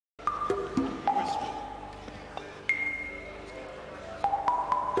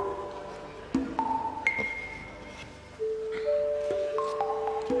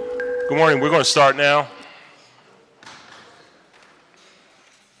Good morning. We're going to start now.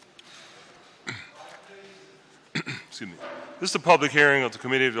 Excuse me. This is the public hearing of the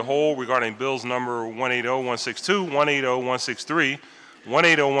Committee of the Whole regarding bills number 180162, 180163,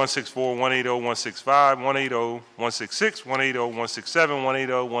 180164, 180165, 180166, 180167,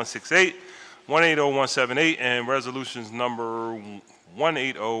 180168, 180178, and resolutions number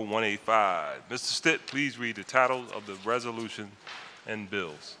 180185. Mr. Stitt, please read the titles of the resolution and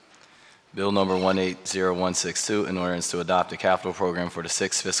bills. Bill number 180162, an ordinance to adopt a capital program for the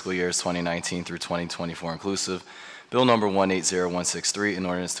 6 fiscal years 2019 through 2024 inclusive. Bill number 180163, an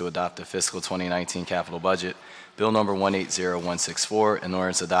ordinance to adopt the fiscal 2019 capital budget. Bill number 180164, an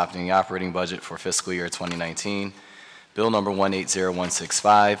ordinance adopting the operating budget for fiscal year 2019. Bill number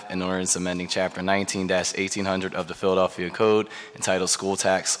 180165, an ordinance amending Chapter 19-1800 of the Philadelphia Code entitled School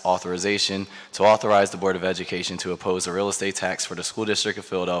Tax Authorization to authorize the Board of Education to oppose a real estate tax for the School District of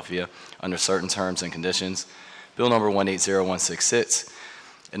Philadelphia under certain terms and conditions. Bill number 180166,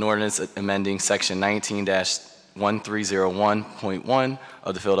 an ordinance amending Section 19-1301.1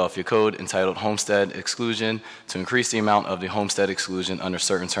 of the Philadelphia Code entitled Homestead Exclusion to increase the amount of the homestead exclusion under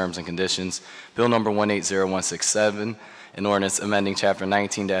certain terms and conditions. Bill number 180167, an ordinance amending Chapter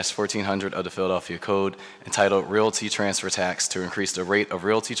 19-1400 of the Philadelphia Code entitled Realty Transfer Tax to increase the rate of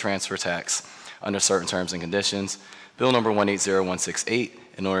realty transfer tax under certain terms and conditions. Bill number 180168,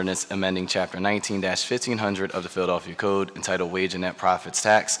 an ordinance amending Chapter 19-1500 of the Philadelphia Code entitled Wage and Net Profits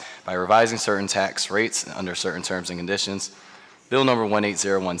Tax by revising certain tax rates under certain terms and conditions. Bill number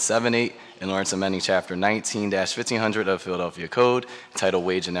 180178, an ordinance amending Chapter 19-1500 of the Philadelphia Code entitled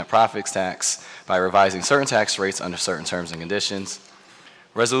Wage and Net Profits Tax by revising certain tax rates under certain terms and conditions.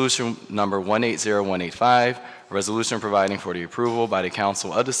 Resolution number 180185, resolution providing for the approval by the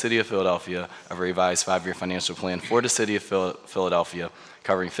Council of the City of Philadelphia of a revised 5-year financial plan for the City of Philadelphia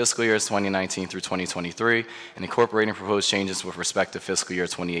covering fiscal years 2019 through 2023 and incorporating proposed changes with respect to fiscal year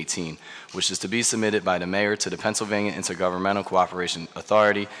 2018, which is to be submitted by the Mayor to the Pennsylvania Intergovernmental Cooperation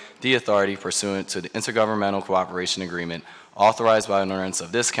Authority, the authority pursuant to the Intergovernmental Cooperation Agreement authorized by an ordinance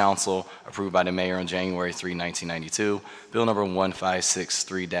of this Council, approved by the Mayor on January 3, 1992, Bill number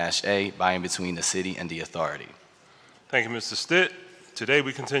 1563-A, by and between the City and the authority. Thank you, Mr. Stitt. Today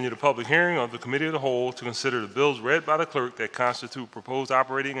we continue the public hearing of the Committee of the Whole to consider the bills read by the clerk that constitute proposed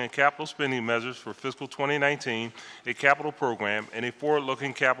operating and capital spending measures for fiscal 2019, a capital program, and a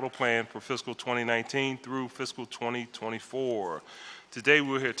forward-looking capital plan for fiscal 2019 through fiscal 2024. Today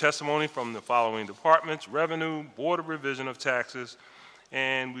we'll hear testimony from the following departments: Revenue, Board of Revision of Taxes,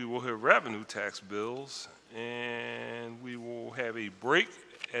 and we will hear revenue tax bills, and we will have a break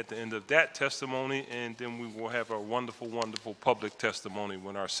at the end of that testimony, and then we will have our wonderful, wonderful public testimony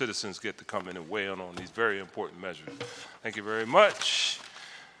when our citizens get to come in and weigh in on these very important measures. Thank you very much.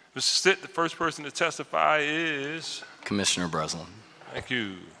 Mr. Stitt, the first person to testify is? Commissioner Breslin. Thank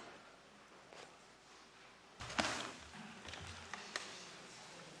you.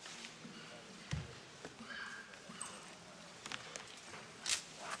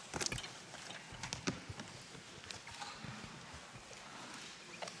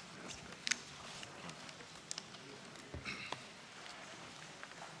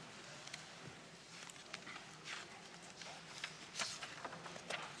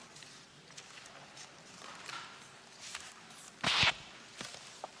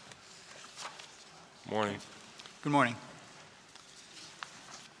 Morning. Good morning.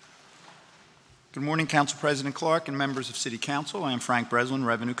 Good morning, Council President Clark and members of City Council. I am Frank Breslin,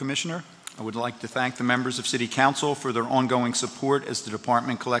 Revenue Commissioner. I would like to thank the members of City Council for their ongoing support as the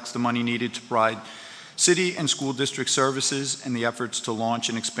department collects the money needed to provide city and school district services and the efforts to launch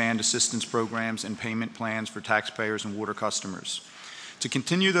and expand assistance programs and payment plans for taxpayers and water customers. To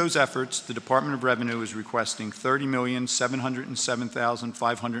continue those efforts, the Department of Revenue is requesting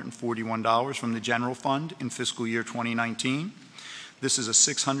 $30,707,541 from the General Fund in fiscal year 2019. This is a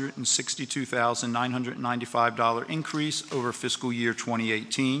 $662,995 increase over fiscal year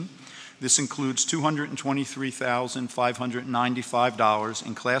 2018. This includes $223,595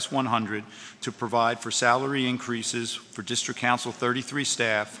 in Class 100 to provide for salary increases for District Council 33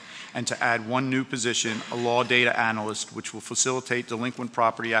 staff and to add one new position, a law data analyst, which will facilitate delinquent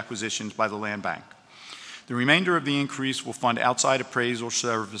property acquisitions by the Land Bank. The remainder of the increase will fund outside appraiser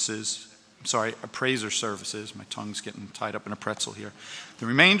services. My tongue's getting tied up in a pretzel here. The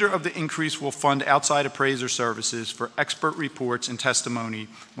remainder of the increase will fund outside appraiser services for expert reports and testimony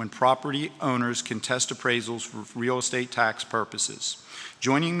when property owners contest appraisals for real estate tax purposes.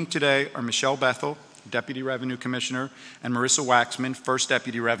 Joining me today are Michelle Bethel, Deputy Revenue Commissioner, and Marissa Waxman, First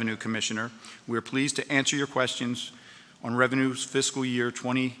Deputy Revenue Commissioner. We are pleased to answer your questions on Revenue's Fiscal Year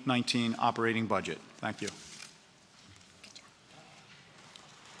 2019 operating budget. Thank you.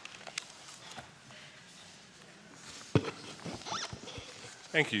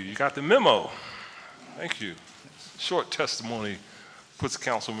 Thank you. You got the memo. Thank you. Short testimony puts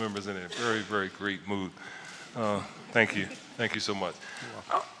council members in a very, very great mood. Thank you. Thank you so much.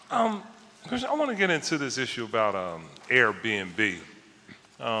 I want to get into this issue about Airbnb.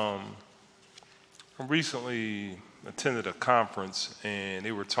 I recently attended a conference, and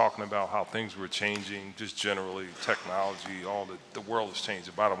they were talking about how things were changing, just generally, technology, all the world has changed,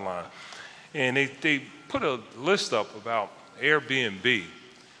 the bottom line. And they put a list up about Airbnb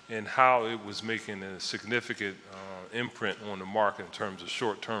and how it was making a significant imprint on the market in terms of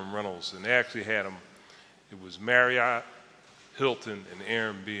short-term rentals. And they actually had them, it was Marriott, Hilton, and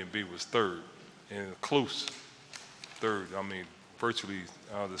Airbnb was third, and a close third, I mean, virtually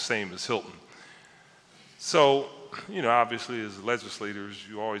the same as Hilton. So, you know, obviously as legislators,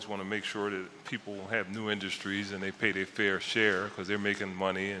 you always want to make sure that people have new industries and they pay their fair share because they're making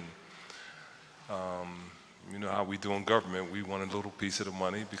money, and you know how we do in government, we want a little piece of the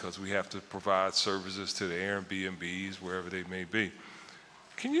money because we have to provide services to the Airbnbs, wherever they may be.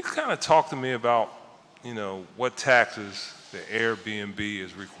 Can you kind of talk to me about, you know, what taxes the Airbnb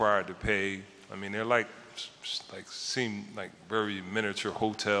is required to pay? I mean, they're seem like very miniature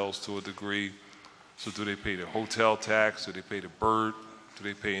hotels to a degree. So do they pay the hotel tax? Do they pay the BIRD? Do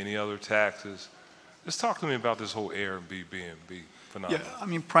they pay any other taxes? Just talk to me about this whole Airbnb phenomenon. Yeah, I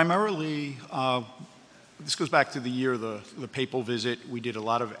mean, primarily, this goes back to the year of the papal visit. We did a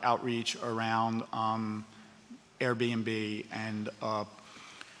lot of outreach around Airbnb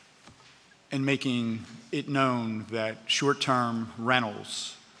and making it known that short-term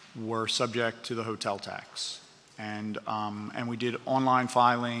rentals were subject to the hotel tax. And we did online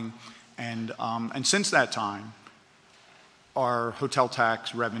filing, and since that time, our hotel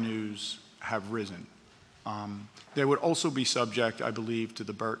tax revenues have risen. They would also be subject, I believe, to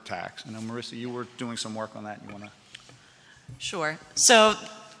the BIRT tax. And Marissa, you were doing some work on that. You want to? Sure. So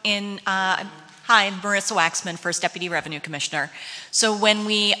hi, I'm Marissa Waxman, First Deputy Revenue Commissioner. So when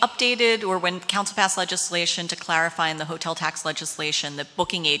we updated, or when Council passed legislation to clarify in the hotel tax legislation that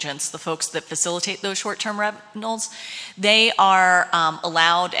booking agents, the folks that facilitate those short-term rentals, they are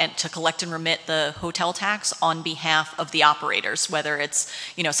allowed to collect and remit the hotel tax on behalf of the operators, whether it's,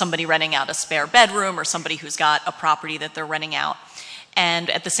 you know, somebody renting out a spare bedroom or somebody who's got a property that they're renting out. And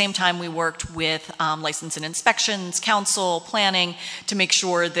at the same time, we worked with License and Inspections, Council, Planning, to make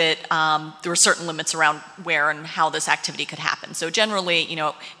sure that there were certain limits around where and how this activity could happen. So generally, you know,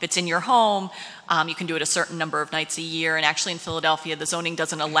 if it's in your home, you can do it a certain number of nights a year. And actually in Philadelphia, the zoning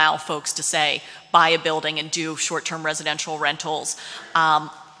doesn't allow folks to, say, buy a building and do short-term residential rentals,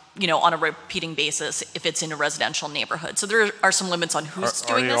 you know, on a repeating basis if it's in a residential neighborhood. So there are some limits on who's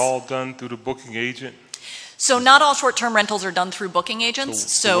doing this. Are they all done through the booking agent? So not all short-term rentals are done through booking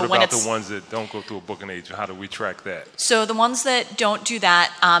agents. So what about the ones that don't go through a booking agent? How do we track that? So the ones that don't do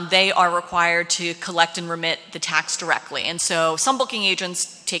that, they are required to collect and remit the tax directly. And so some booking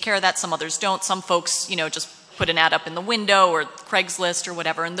agents take care of that, some others don't. Some folks, you know, just put an ad up in the window or Craigslist or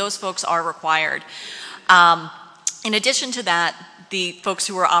whatever, and those folks are required. In addition to that, the folks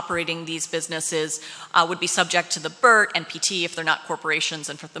who are operating these businesses would be subject to the BIRT and PT if they're not corporations,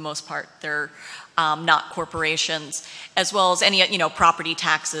 and for the most part, they're not corporations, as well as any, you know, property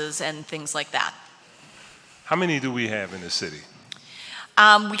taxes and things like that. How many do we have in the city?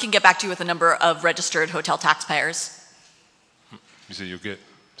 We can get back to you with a number of registered hotel taxpayers. You said you'll get,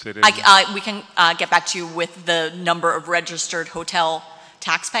 say that? We can get back to you with the number of registered hotel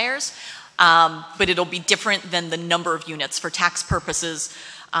taxpayers, but it'll be different than the number of units for tax purposes.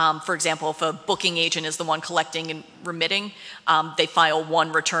 For example, if a booking agent is the one collecting and remitting, they file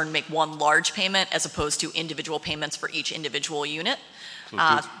one return, make one large payment, as opposed to individual payments for each individual unit.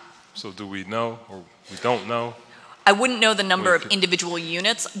 So do we know, or we don't know? I wouldn't know the number of individual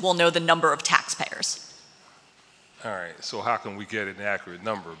units. We'll know the number of taxpayers. All right. So how can we get an accurate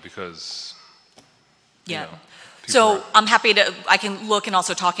number? Because, yeah. You know, so I'm happy to, I can look, and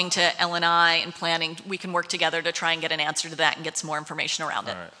also talking to L&I and planning, we can work together to try and get an answer to that and get some more information around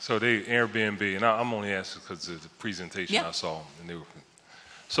it. All right. So they Airbnb, and I'm only asking because of the presentation I saw. And they were,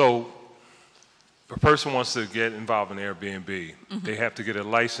 so a person wants to get involved in Airbnb, they have to get a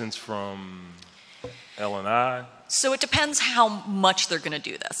license from L&I? So it depends how much they're going to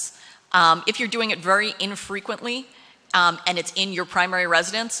do this. If you're doing it very infrequently, and it's in your primary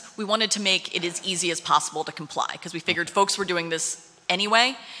residence, we wanted to make it as easy as possible to comply, because we figured folks were doing this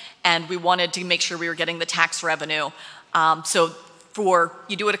anyway, and we wanted to make sure we were getting the tax revenue. So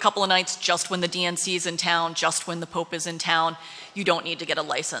you do it a couple of nights just when the DNC is in town, just when the Pope is in town, you don't need to get a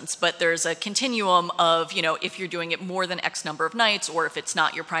license. But there's a continuum of, if you're doing it more than X number of nights, or if it's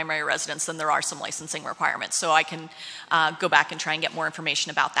not your primary residence, then there are some licensing requirements. So I can go back and try and get more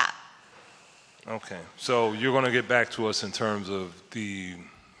information about that. Okay, so you're going to get back to us in terms of the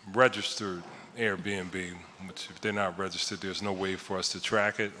registered Airbnb, which if they're not registered, there's no way for us to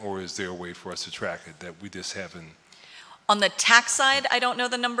track it, or is there a way for us to track it that we just haven't? On the tax side, I don't know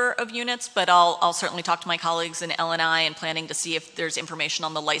the number of units, but I'll certainly talk to my colleagues in L&I and planning to see if there's information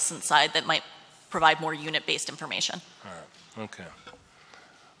on the license side that might provide more unit-based information. All right, okay.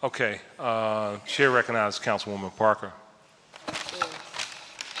 Okay, Chair recognizes Councilwoman Parker.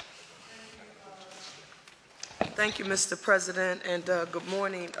 Thank you, Mr. President, and good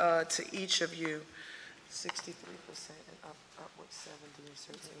morning to each of you. 63% and upward 70 in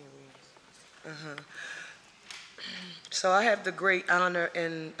certain areas. So I have the great honor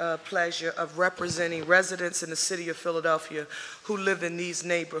and pleasure of representing residents in the city of Philadelphia who live in these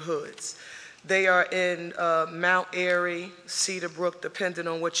neighborhoods. They are in Mount Airy, Cedar Brook, depending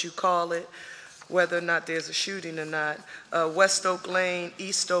on what you call it, whether or not there's a shooting or not, West Oak Lane,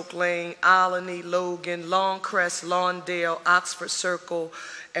 East Oak Lane, Alany, Logan, Longcrest, Lawndale, Oxford Circle,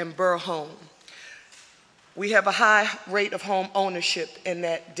 and Burholme. We have a high rate of home ownership in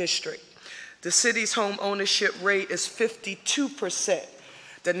that district. The city's home ownership rate is 52%.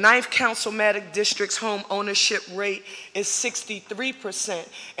 The 9th Councilmatic District's home ownership rate is 63%.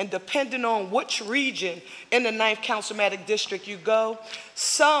 And depending on which region in the 9th Councilmatic District you go,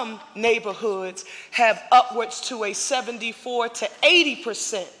 some neighborhoods have upwards to a 74 to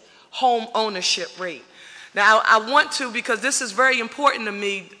 80% home ownership rate. Now, I want to, because this is very important to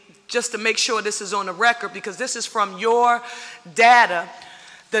me, just to make sure this is on the record, because this is from your data.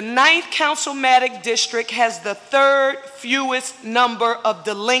 The 9th Councilmatic District has the 3rd fewest number of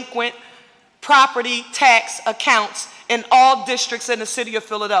delinquent property tax accounts in all districts in the city of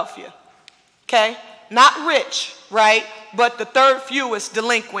Philadelphia. Okay? Not rich, right? But the 3rd fewest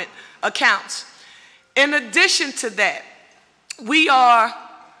delinquent accounts. In addition to that, we are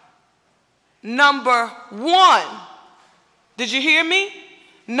number 1. Did you hear me?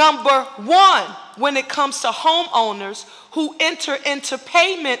 Number 1 when it comes to homeowners who enter into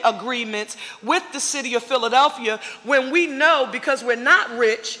payment agreements with the city of Philadelphia, when we know, because we're not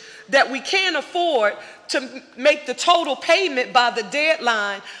rich, that we can't afford to make the total payment by the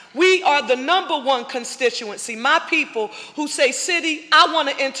deadline. We are the number 1 constituency, my people, who say, city, I want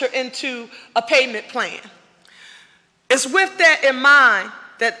to enter into a payment plan. It's with that in mind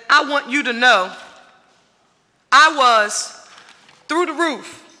that I want you to know I was through the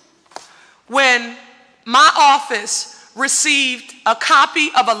roof when my office received a copy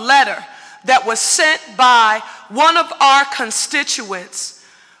of a letter that was sent by one of our constituents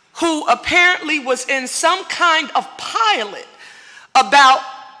who apparently was in some kind of pilot about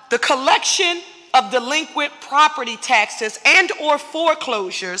the collection of delinquent property taxes and or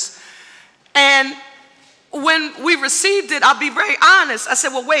foreclosures. And when we received it, I'll be very honest, I said,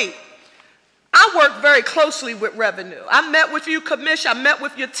 well, wait. I work very closely with revenue. I met with you, Commissioner. I met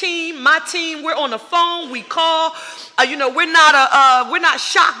with your team, my team. We're on the phone. We call. We're not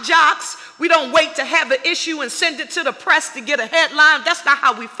shock jocks. We don't wait to have an issue and send it to the press to get a headline. That's not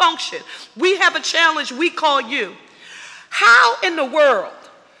how we function. We have a challenge. We call you. How in the world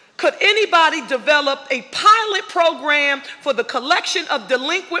could anybody develop a pilot program for the collection of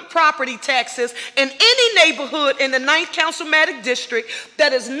delinquent property taxes in any neighborhood in the 9th Councilmatic District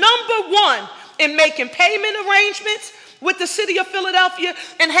that is number 1 in making payment arrangements with the city of Philadelphia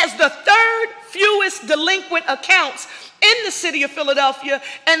and has the 3rd fewest delinquent accounts in the city of Philadelphia,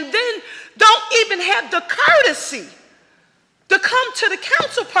 and then don't even have the courtesy to come to the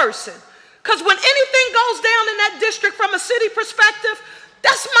council person? Because when anything goes down in that district from a city perspective,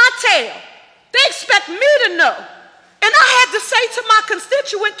 that's my tale. They expect me to know. And I had to say to my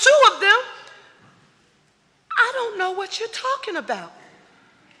constituent, 2 of them, I don't know what you're talking about.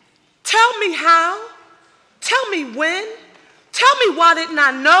 Tell me how. Tell me when. Tell me why didn't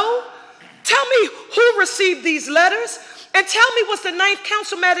I know. Tell me who received these letters. And tell me, was the 9th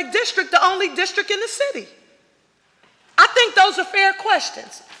Councilmatic District the only district in the city? I think those are fair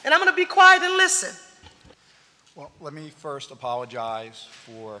questions. And I'm going to be quiet and listen. Well, let me first apologize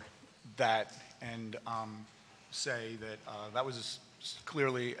for that and say that that was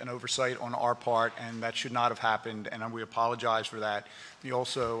clearly an oversight on our part, and that should not have happened, and we apologize for that. We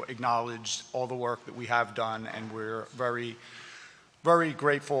also acknowledged all the work that we have done, and we're very, very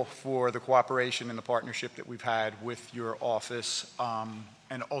grateful for the cooperation and the partnership that we've had with your office.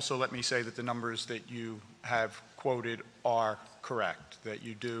 And also let me say that the numbers that you have quoted are correct, that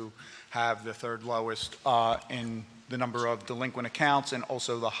you do have the third lowest in the number of delinquent accounts and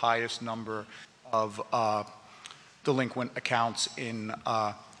also the highest number of delinquent accounts in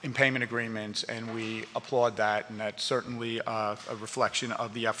payment agreements, and we applaud that, and that's certainly a reflection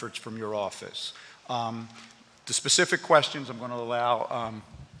of the efforts from your office. The specific questions I'm going to allow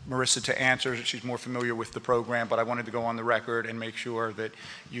Marissa to answer. She's more familiar with the program, but I wanted to go on the record and make sure that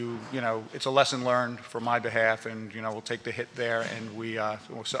you know, it's a lesson learned for my behalf, and, you know, we'll take the hit there, and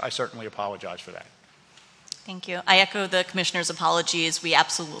I certainly apologize for that. Thank you. I echo the Commissioner's apologies. We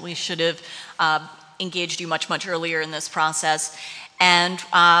absolutely should have engaged you much, much earlier in this process. And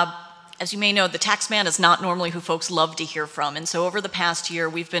as you may know, the tax man is not normally who folks love to hear from. And so over the past year,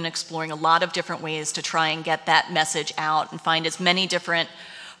 we've been exploring a lot of different ways to try and get that message out and find as many different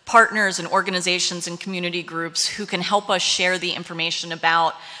partners and organizations and community groups who can help us share the information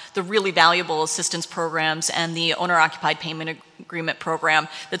about the really valuable assistance programs and the owner-occupied payment agreement program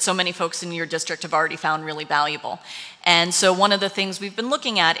that so many folks in your district have already found really valuable. And so one of the things we've been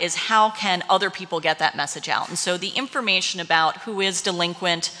looking at is how can other people get that message out. And so the information about who is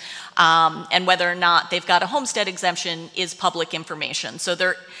delinquent and whether or not they've got a homestead exemption is public information. So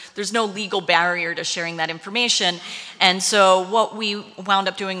there's no legal barrier to sharing that information. And so what we wound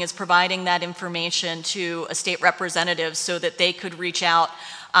up doing is providing that information to a state representative so that they could reach out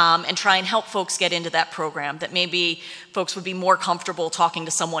and try and help folks get into that program, that maybe folks would be more comfortable talking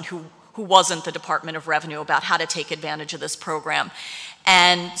to someone who wasn't the Department of Revenue about how to take advantage of this program.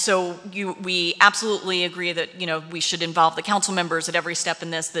 And so we absolutely agree that, you know, we should involve the council members at every step in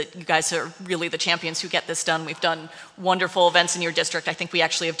this, that you guys are really the champions who get this done. We've done wonderful events in your district. I think we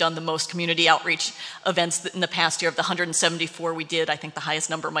actually have done the most community outreach events in the past year. Of the 174 we did, I think the highest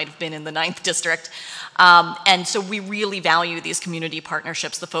number might have been in the 9th district. And so we really value these community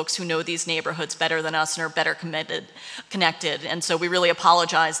partnerships, the folks who know these neighborhoods better than us and are better connected. And so we really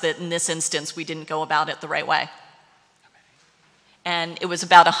apologize that in this instance we didn't go about it the right way. And it was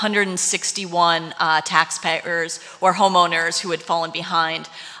about 161 taxpayers or homeowners who had fallen behind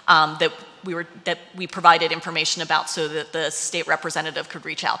that we provided information about so that the state representative could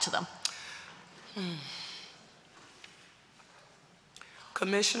reach out to them.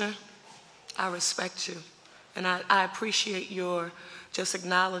 Commissioner, I respect you, and I appreciate your just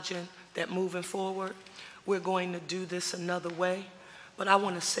acknowledging that moving forward, we're going to do this another way. But I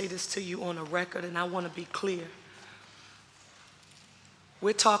want to say this to you on a record, and I want to be clear.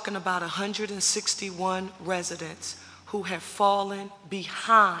 We're talking about 161 residents who have fallen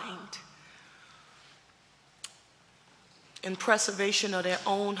behind in preservation of their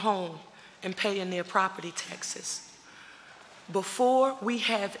own home and paying their property taxes. Before we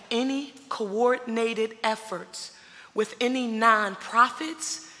have any coordinated efforts with any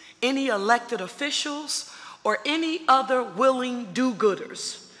nonprofits, any elected officials, or any other willing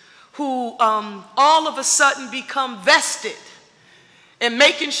do-gooders who all of a sudden become vested in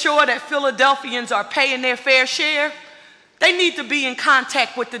making sure that Philadelphians are paying their fair share, they need to be in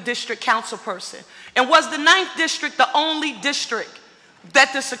contact with the district council person. And was the 9th district the only district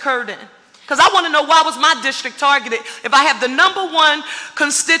that this occurred in? Because I want to know, why was my district targeted? If I have the #1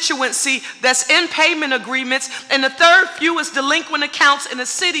 constituency that's in payment agreements and the 3rd fewest delinquent accounts in the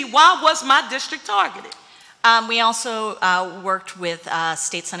city, why was my district targeted? We also worked with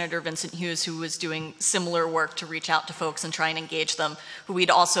State Senator Vincent Hughes, who was doing similar work to reach out to folks and try and engage them, who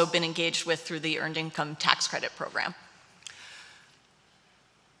we'd also been engaged with through the Earned Income Tax Credit Program.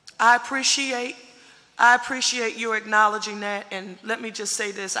 I appreciate you acknowledging that, and let me just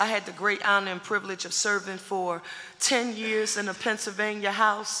say this. I had the great honor and privilege of serving for 10 years in the Pennsylvania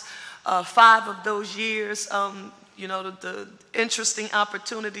House. 5 of those years, you know, the interesting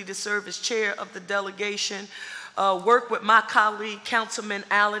opportunity to serve as chair of the delegation, work with my colleague, Councilman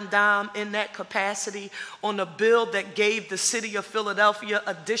Alan Dom, in that capacity on a bill that gave the city of Philadelphia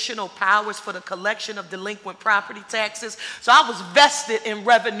additional powers for the collection of delinquent property taxes. So I was vested in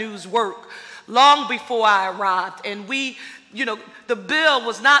Revenue's work long before I arrived. And we, you know, the bill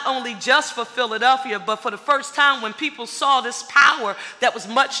was not only just for Philadelphia, but for the first time when people saw this power that was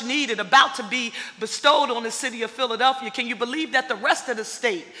much needed about to be bestowed on the city of Philadelphia, can you believe that the rest of the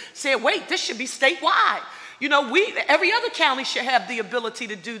state said, wait, this should be statewide? You know, every other county should have the ability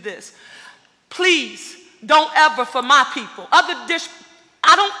to do this. Please don't ever, for my people,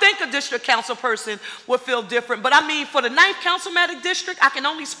 I don't think a district council person would feel different, but I mean for the 9th Councilmanic District, I can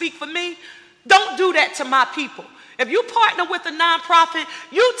only speak for me. Don't do that to my people. If you partner with a nonprofit,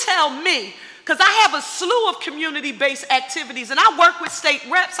 you tell me because I have a slew of community-based activities, and I work with state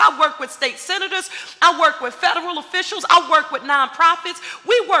reps, I work with state senators, I work with federal officials, I work with nonprofits.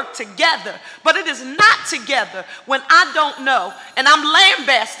 We work together, but it is not together when I don't know, and I'm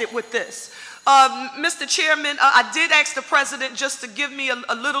lambasted with this. Mr. Chairman, I did ask the president just to give me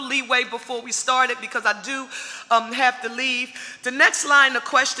a little leeway before we started because I do have to leave. The next line of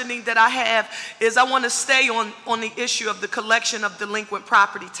questioning that I have is I want to stay on the issue of the collection of delinquent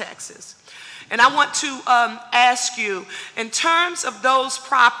property taxes. And I want to ask you, in terms of those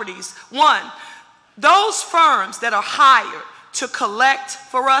properties, one, those firms that are hired to collect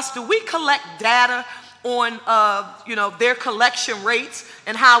for us, do we collect data on their collection rates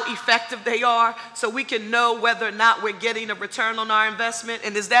and how effective they are so we can know whether or not we're getting a return on our investment?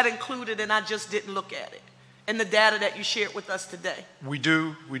 And is that included, and I just didn't look at it, in the data that you shared with us today? We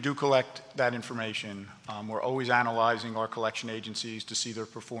do collect that information. We're always analyzing our collection agencies to see their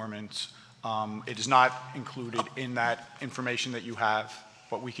performance. It is not included in that information that you have,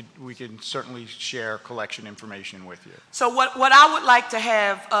 but we can certainly share collection information with you. So what I would like to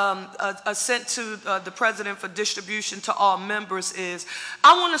have sent to the president for distribution to all members is,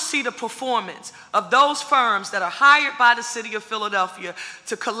 I want to see the performance of those firms that are hired by the city of Philadelphia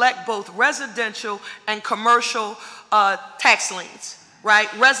to collect both residential and commercial tax liens, right?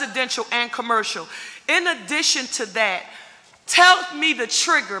 Residential and commercial. In addition to that, tell me the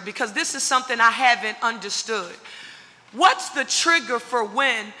trigger, because this is something I haven't understood. What's the trigger for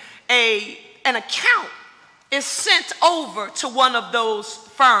when an account is sent over to one of those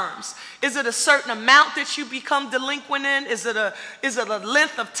firms? Is it a certain amount that you become delinquent in? Is it a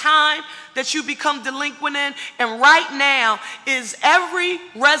length of time that you become delinquent in? And right now, is every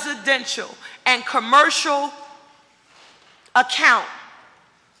residential and commercial account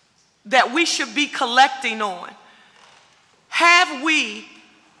that we should be collecting on, have we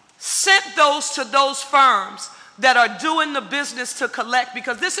sent those to those firms that are doing the business to collect?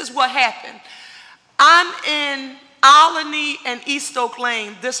 Because this is what happened. I'm in Alany and East Oak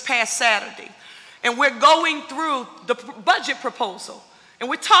Lane this past Saturday, and we're going through the budget proposal, and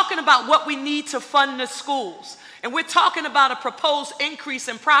we're talking about what we need to fund the schools, and we're talking about a proposed increase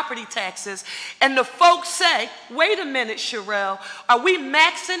in property taxes, and the folks say, wait a minute, Sherelle, are we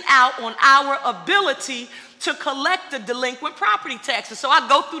maxing out on our ability to collect the delinquent property taxes? So I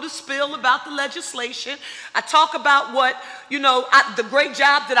go through the spiel about the legislation. I talk about what, the great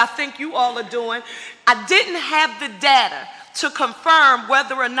job that I think you all are doing. I didn't have the data to confirm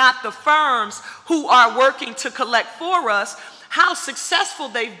whether or not the firms who are working to collect for us, how successful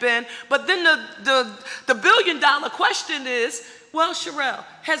they've been. But then the billion-dollar question is, well, Sherelle,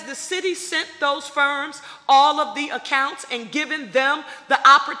 has the city sent those firms all of the accounts and given them the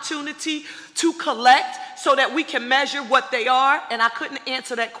opportunity to collect so that we can measure what they are? And I couldn't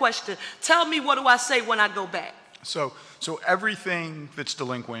answer that question. Tell me, what do I say when I go back? So everything that's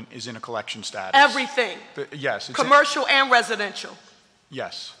delinquent is in a collection status. Everything? Yes. Commercial and residential?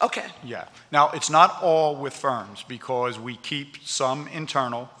 Yes. Okay. Yeah. Now, it's not all with firms, because we keep some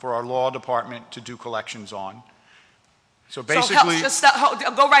internal for our law department to do collections on. So basically,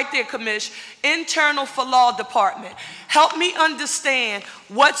 go right there, Commish. Internal for law department. Help me understand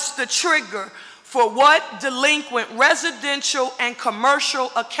what's the trigger for what delinquent residential and commercial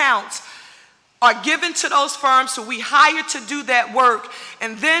accounts are given to those firms who we hire to do that work,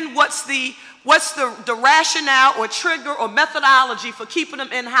 and then what's the rationale or trigger or methodology for keeping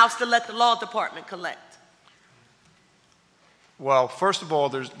them in-house to let the law department collect? Well, first of all,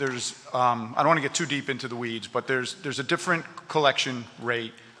 there's I don't want to get too deep into the weeds, but there's a different collection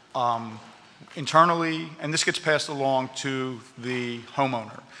rate internally, and this gets passed along to the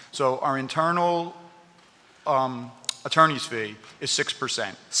homeowner. So our internal attorney's fee is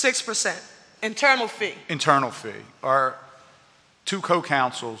 6%. 6%. Internal fee. Internal fee. Our two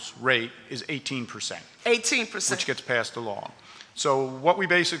co-counsel's rate is 18%. 18%. Which gets passed along. So what we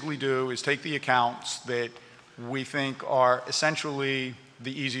basically do is take the accounts that we think are essentially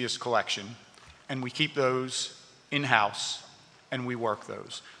the easiest collection, and we keep those in-house, and we work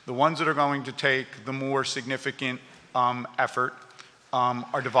those. The ones that are going to take the more significant effort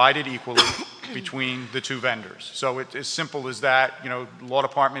are divided equally between the two vendors. So it's as simple as that. The law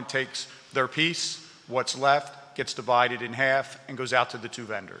department takes their piece, what's left gets divided in half and goes out to the two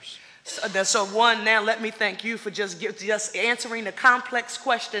vendors. So one, now let me thank you for just answering the complex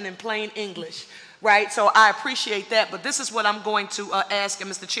question in plain English. Right, so I appreciate that, but this is what I'm going to ask, and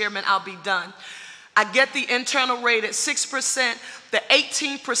Mr. Chairman, I'll be done. I get the internal rate at 6%, the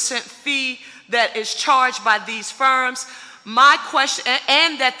 18% fee that is charged by these firms. My question,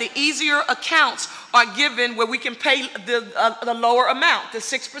 and that the easier accounts are given where we can pay the lower amount, the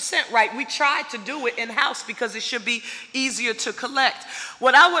 6%, right? We tried to do it in-house because it should be easier to collect.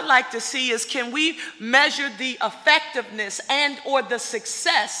 What I would like to see is, can we measure the effectiveness and or the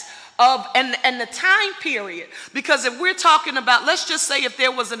success of, and the time period? Because if we're talking about, let's just say if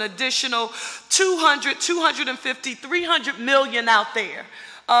there was an additional 200, 250, 300 million out there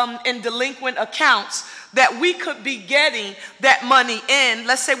in delinquent accounts that we could be getting that money in,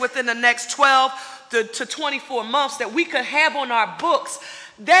 let's say within the next 12 to 24 months, that we could have on our books,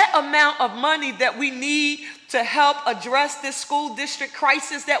 that amount of money that we need to help address this school district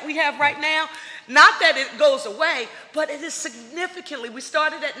crisis that we have right now, not that it goes away, but it is significantly. We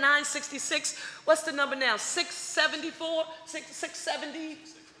started at 966. What's the number now? 674? 670?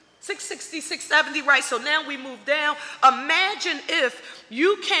 660, 670, right? So now we move down. Imagine if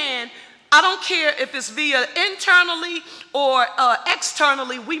you can, I don't care if it's via internally or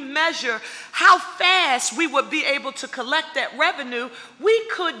externally, we measure how fast we would be able to collect that revenue, we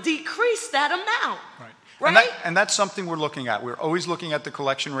could decrease that amount. Right? And that's something we're looking at. We're always looking at the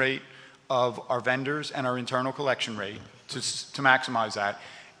collection rate of our vendors and our internal collection rate to maximize that.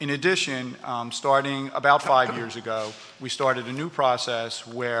 In addition, starting about 5 years ago, we started a new process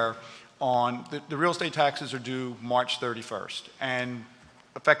where on the real estate taxes are due March 31st. And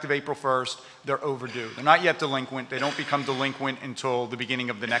effective April 1st, they're overdue. They're not yet delinquent. They don't become delinquent until the beginning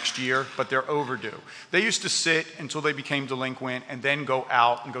of the next year, but they're overdue. They used to sit until they became delinquent and then go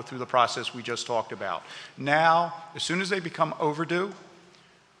out and go through the process we just talked about. Now, as soon as they become overdue,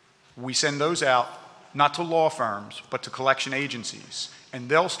 we send those out, not to law firms, but to collection agencies. And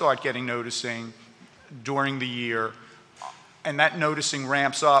they'll start getting noticing during the year, and that noticing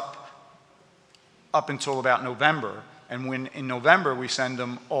ramps up until about November. And when in November we send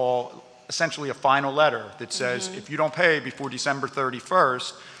them all essentially a final letter that says, if you don't pay before December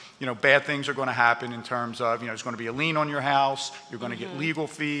 31st, bad things are going to happen in terms of, there's going to be a lien on your house, you're going to get legal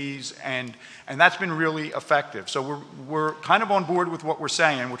fees, and that's been really effective. So we're kind of on board with what we're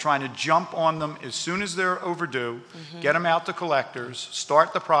saying. We're trying to jump on them as soon as they're overdue, get them out to collectors,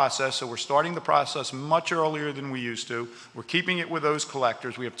 start the process. So we're starting the process much earlier than we used to. We're keeping it with those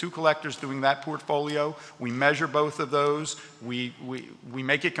collectors. We have 2 collectors doing that portfolio. We measure both of those. We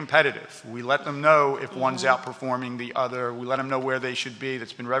make it competitive. We let them know if one's outperforming the other. We let them know where they should be.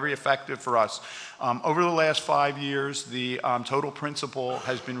 That's been very effective for us. Over the last 5 years, the total principal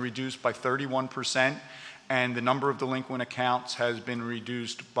has been reduced by 31%, and the number of delinquent accounts has been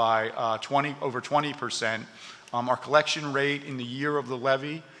reduced by over 20%. Our collection rate in the year of the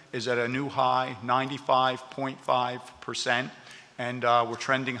levy is at a new high, 95.5%, and we're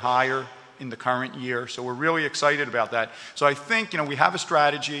trending higher in the current year. So we're really excited about that. So I think, we have a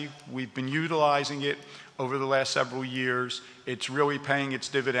strategy. We've been utilizing it over the last several years. It's really paying its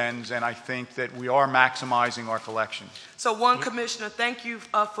dividends, and I think that we are maximizing our collection. So Commissioner, thank you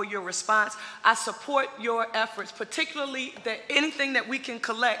for your response. I support your efforts, particularly that anything that we can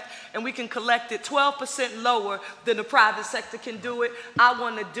collect, and we can collect it 12% lower than the private sector can do it, I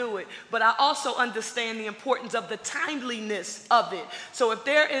want to do it. But I also understand the importance of the timeliness of it. So if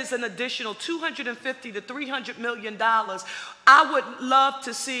there is an additional $250 to $300 million, I would love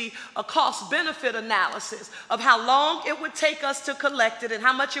to see a cost-benefit analysis of how long it would take us to collect it and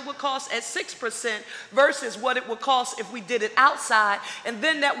how much it would cost at 6% versus what it would cost if we did it outside. And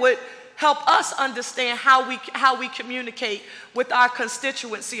then that would help us understand how we communicate with our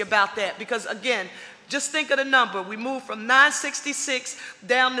constituency about that. Because again, just think of the number. We moved from 966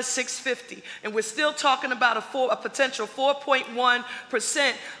 down to 650, and we're still talking about a potential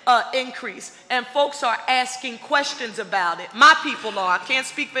 4.1% increase. And folks are asking questions about it. My people are. I can't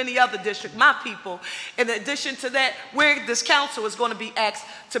speak for any other district. My people. In addition to that, this council is going to be asked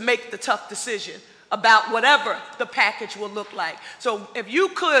to make the tough decision about whatever the package will look like. So if you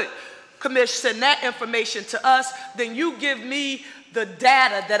could, Commissioner, send that information to us, then you give me the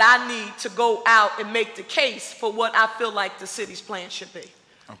data that I need to go out and make the case for what I feel like the city's plan should be.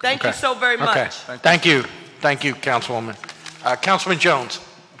 Okay. Thank you so very much. Okay. Thank you. Thank you, Councilwoman. Councilman Jones.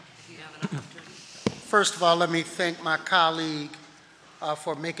 First of all, let me thank my colleague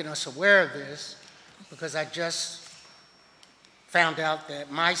for making us aware of this, because I just found out that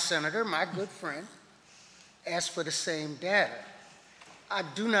my senator, my good friend, asked for the same data. I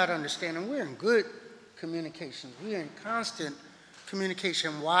do not understand, and we're in good communication. We're in constant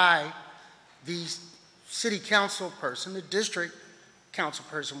communication why the city council person, the district council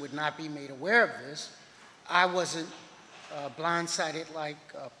person would not be made aware of this. I wasn't blindsided like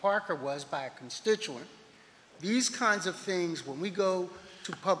Parker was by a constituent. These kinds of things, when we go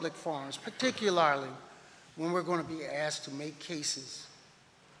to public forums, particularly when we're going to be asked to make cases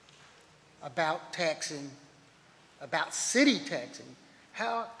about taxing, about city taxing.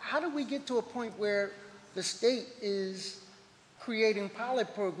 How do we get to a point where the state is creating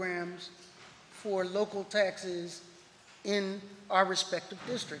pilot programs for local taxes in our respective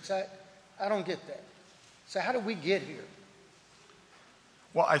districts? I don't get that. So how did we get here?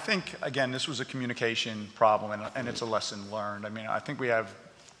 Well, I think, again, this was a communication problem, and it's a lesson learned. I mean, I think we have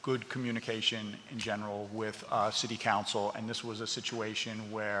good communication in general with City Council, and this was a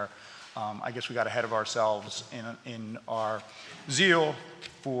situation where I guess we got ahead of ourselves in our zeal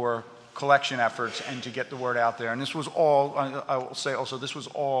for collection efforts and to get the word out there. And this was all, I will say also, this was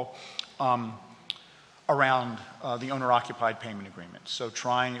all around the owner-occupied payment agreement. So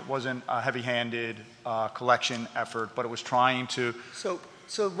it wasn't a heavy-handed collection effort, but it was trying to...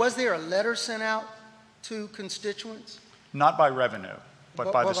 So was there a letter sent out to constituents? Not by revenue,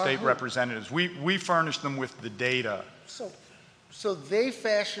 but by the state who? representatives. We furnished them with the data. So they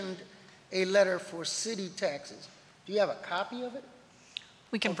fashioned a letter for city taxes. Do you have a copy of it?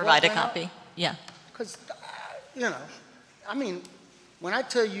 We can provide a copy, yeah. Because, you know, I mean, when I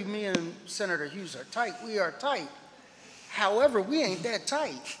tell you me and Senator Hughes are tight, we are tight. However, we ain't that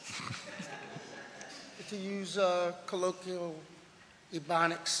tight. To use colloquial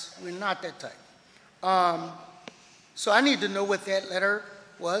ebonics, we're not that tight. So I need to know what that letter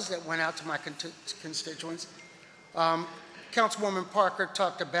was that went out to my constituents. Councilwoman Parker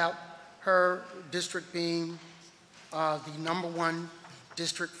talked about her district being the #1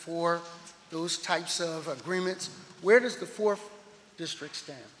 district for those types of agreements. Where does the 4th district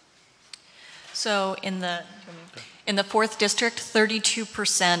stand? So in the 4th district,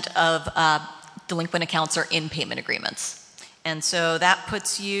 32% of delinquent accounts are in payment agreements. And so that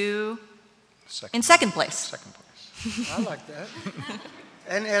puts you in second place. Second place. I like that.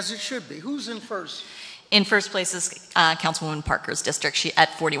 And as it should be. Who's in first? In first place is Councilwoman Parker's district. She at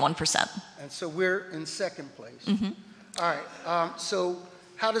 41%. And so we're in second place. Mm-hmm. All right. So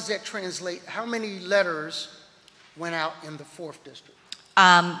how does that translate? How many letters went out in the 4th district?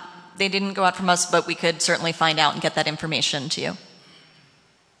 They didn't go out from us, but we could certainly find out and get that information to you.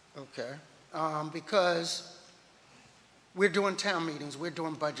 Okay. Because we're doing town meetings, we're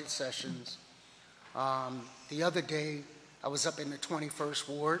doing budget sessions. The other day, I was up in the 21st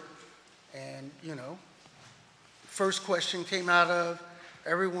Ward, and, you know, first question came out of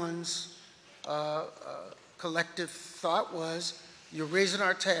everyone's collective thought was, you're raising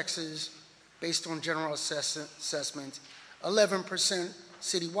our taxes based on general assessments, 11%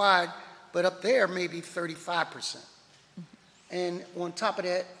 citywide, but up there maybe 35%. And on top of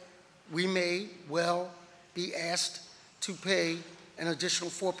that, we may well be asked to pay an additional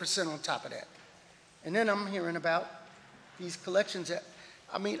 4% on top of that. And then I'm hearing about these collections that,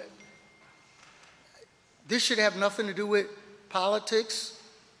 I mean, this should have nothing to do with politics,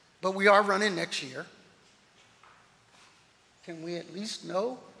 but we are running next year. Can we at least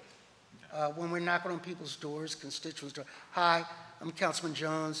know when we're knocking on people's doors, constituents' doors? Hi, I'm Councilman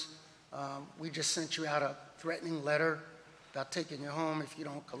Jones. We just sent you out a threatening letter about taking you home if you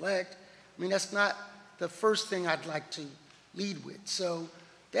don't collect. I mean, that's not the first thing I'd like to lead with. So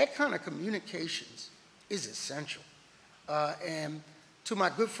that kind of communications is essential. And to my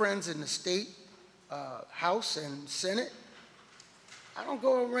good friends in the state House and Senate, I don't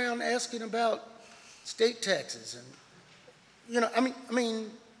go around asking about state taxes. And, you know, I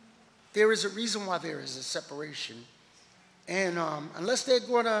mean, there is a reason why there is a separation. And unless they're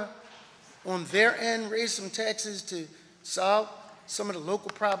going to, on their end, raise some taxes to solve some of the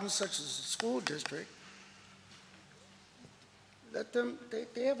local problems, such as the school district, let them,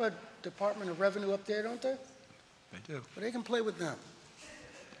 they have a Department of Revenue up there, don't they? They do. But they can play with them.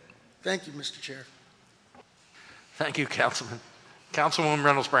 Thank you, Mr. Chair. Thank you, Councilman. Councilwoman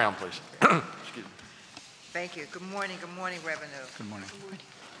Reynolds Brown, please. Excuse me. Thank you. Good morning, Revenue. Good morning.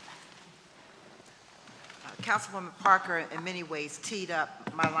 Councilwoman Parker, in many ways, teed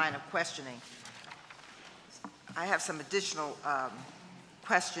up my line of questioning. I have some additional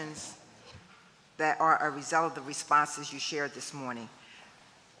questions that are a result of the responses you shared this morning.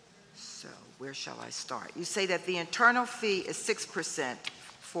 So where shall I start? You say that the internal fee is 6%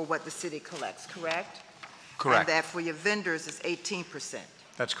 for what the city collects, correct? Correct. And that for your vendors is 18%.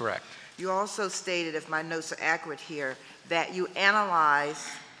 That's correct. You also stated, if my notes are accurate here, that you analyze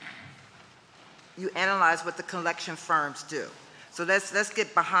what the collection firms do. So let's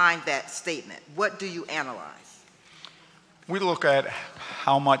get behind that statement. What do you analyze? We look at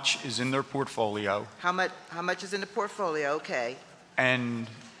how much is in their portfolio How much is in the portfolio? Okay. and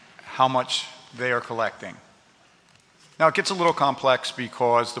how much they are collecting. Now, it gets a little complex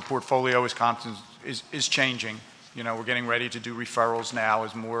because the portfolio is changing You know, we're getting ready to do referrals now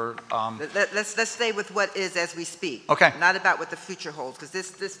as more, Let's stay with what is as we speak. Okay. Not about what the future holds, because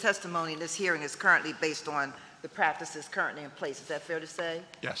this testimony, this hearing is currently based on the practices currently in place. Is that fair to say?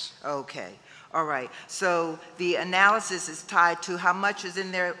 yes. Okay. All right. So the analysis is tied to how much is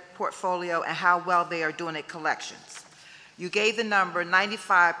in their portfolio and how well they are doing at collections. You gave the number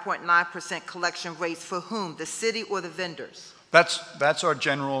 95.9% collection rates for whom? The city or the vendors? That's our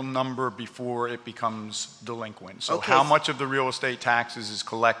general number before it becomes delinquent. So Okay. how much of the real estate taxes is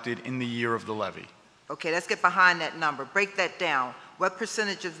collected in the year of the levy? Okay, let's get behind that number. Break that down. What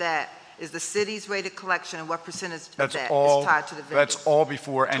percentage of that is the city's rate of collection, and what percentage of That's that all. is tied to the vendors? That's all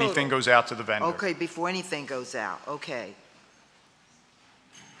before anything Total. goes out to the vendor. Okay, before anything goes out. Okay.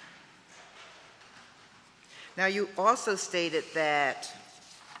 Now, you also stated that,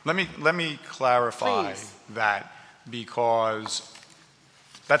 Let me clarify Please. that, because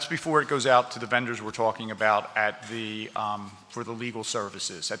that's before it goes out to the vendors we're talking about at the, for the legal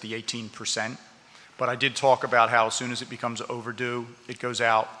services, at the 18%. But I did talk about how as soon as it becomes overdue, it goes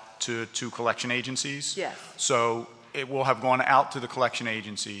out to collection agencies. yes, So it will have gone out to the collection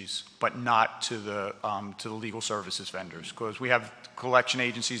agencies, but not to the legal services vendors, because we have collection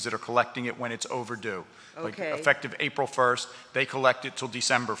agencies that are collecting it when it's overdue. Like Okay. effective April 1st, they collect it till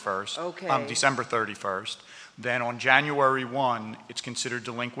December 1st. Okay. December 31st. Then on January 1, it's considered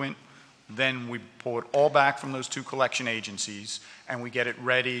delinquent. Then we pull it all back from those two collection agencies, and we get it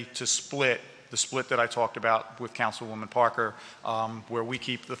ready to split, the split that I talked about with Councilwoman Parker, where we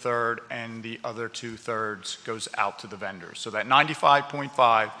keep the third and the other 2/3 goes out to the vendors. So that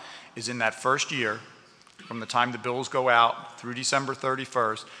 95.5 is in that first year, from the time the bills go out through December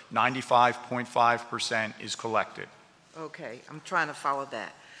 31st, 95.5% is collected. okay, I'm trying to follow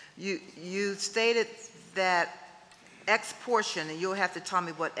that. You stated that X portion, and you'll have to tell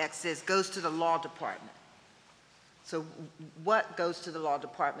me what X is, goes to the law department. So what goes to the law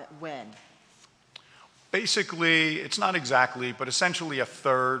department when? Basically, it's not exactly, but essentially a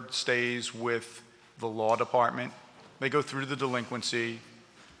third stays with the law department. They go through the delinquency,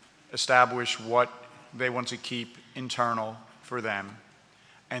 establish what they want to keep internal for them,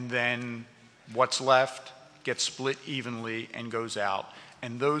 and then what's left gets split evenly and goes out.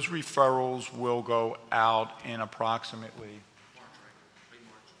 And those referrals will go out in approximately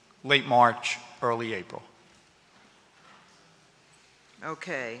late March, early April.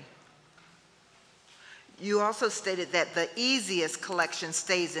 Okay. You also stated that the easiest collection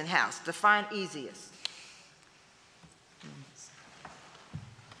stays in-house. Define easiest.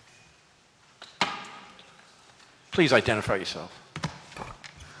 Please identify yourself.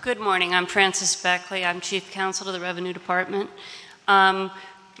 Good morning. I'm Frances Beckley. I'm Chief Counsel to the Revenue Department.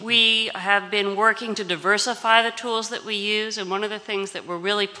 We have been working to diversify the tools that we use, and one of the things that we're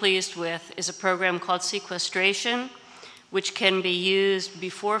really pleased with is a program called sequestration, which can be used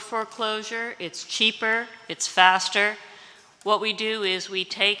before foreclosure. It's cheaper, it's faster. What we do is we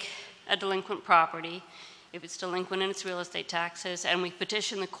take a delinquent property, if it's delinquent in its real estate taxes, and we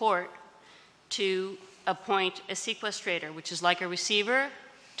petition the court to appoint a sequestrator, which is like a receiver,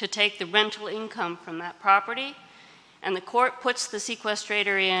 to take the rental income from that property, and the court puts the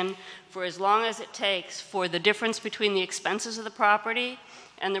sequestrator in for as long as it takes for the difference between the expenses of the property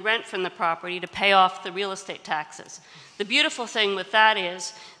and the rent from the property to pay off the real estate taxes. The beautiful thing with that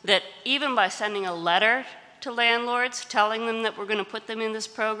is that even by sending a letter to landlords telling them that we're going to put them in this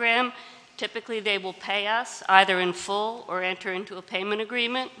program, typically they will pay us either in full or enter into a payment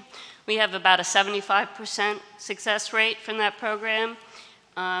agreement. We have about a 75% success rate from that program,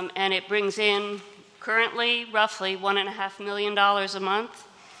 and it brings in currently roughly $1.5 million a month.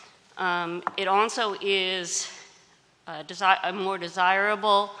 It also is a more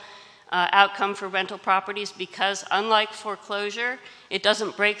desirable outcome for rental properties because, unlike foreclosure, it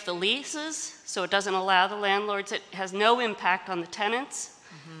doesn't break the leases, so it doesn't allow the landlords. It has no impact on the tenants.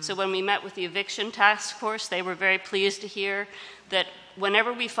 So when we met with the eviction task force, they were very pleased to hear that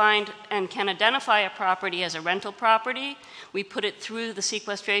whenever we find and can identify a property as a rental property, we put it through the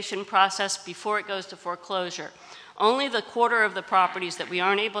sequestration process before it goes to foreclosure. Only the quarter of the properties that we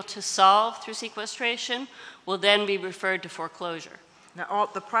aren't able to solve through sequestration will then be referred to foreclosure. Now,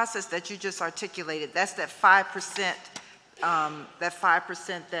 the process that you just articulated, that's that 5%,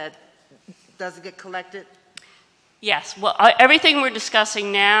 that doesn't get collected? Yes. Well, everything we're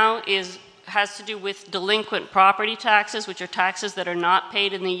discussing now has to do with delinquent property taxes, which are taxes that are not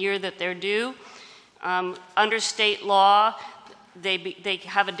paid in the year that they're due. Under state law, they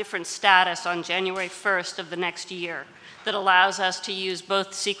have a different status on January 1st of the next year that allows us to use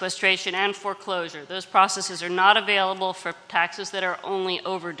both sequestration and foreclosure. Those processes are not available for taxes that are only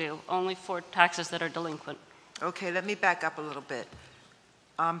overdue, only for taxes that are delinquent. Okay, let me back up a little bit.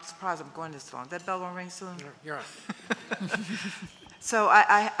 I'm surprised I'm going this long. That bell won't ring soon? You're on. So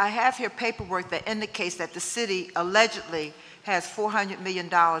I have here paperwork that indicates that the city allegedly has $400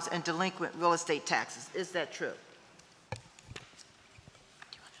 million in delinquent real estate taxes. Is that true?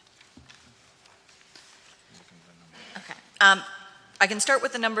 Okay. I can start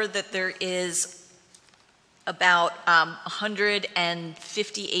with the number that there is about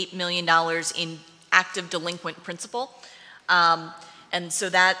 $158 million in active delinquent principal. And so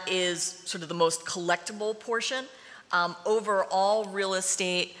that is sort of the most collectible portion. Overall, real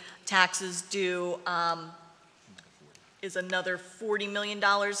estate taxes due is another $40 million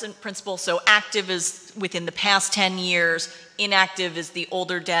in principal. So active is within the past 10 years. Inactive is the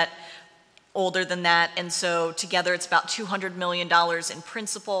older debt, older than that. And so together it's about $200 million in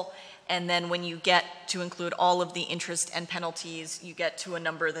principal. And then when you get to include all of the interest and penalties, you get to a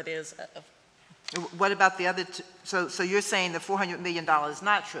number that is What about the other two? So you're saying the $400 million is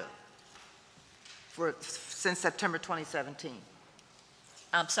not true since September 2017?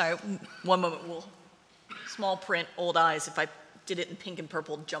 I'm sorry, one moment. Small print, old eyes. If I did it in pink and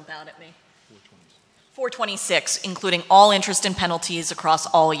purple, it'd jump out at me. 426, including all interest and penalties across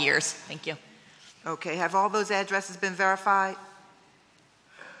all years. Thank you. Okay, have all those addresses been verified?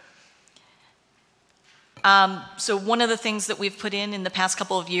 So one of the things that we've put in the past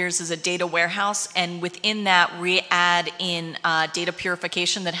couple of years is a data warehouse, and within that we add in data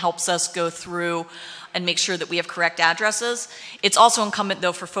purification that helps us go through and make sure that we have correct addresses. It's also incumbent,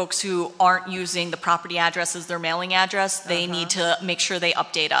 though, for folks who aren't using the property address as their mailing address. They need to make sure they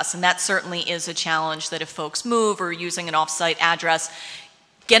update us, and that certainly is a challenge that if folks move or are using an off-site address,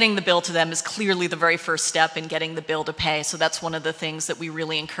 getting the bill to them is clearly the very first step in getting the bill to pay. So that's one of the things that we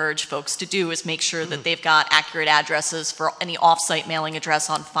really encourage folks to do, is make sure that they've got accurate addresses for any off-site mailing address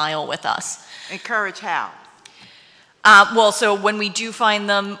on file with us. Encourage how? Well, so when we do find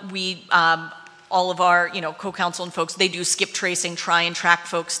them, we all of our, co-counsel and folks, they do skip tracing, try and track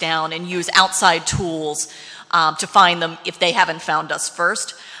folks down, and use outside tools to find them if they haven't found us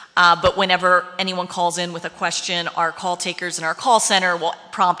first. But whenever anyone calls in with a question, our call takers in our call center will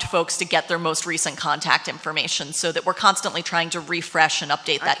prompt folks to get their most recent contact information, so that we're constantly trying to refresh and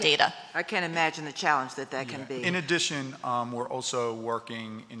update that data. I can't imagine the challenge that can be. In addition, we're also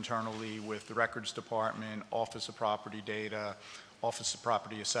working internally with the Records Department, Office of Property Data, Office of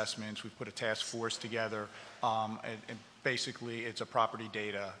Property Assessments. We've put a task force together, and basically it's a property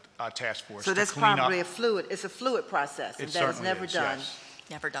data task force. So that's probably a fluid process, and that is never done. Yes.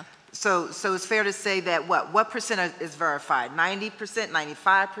 Never done. So it's fair to say that what percent is verified? 90%,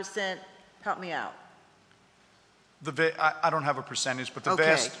 95%? Help me out. I don't have a percentage, but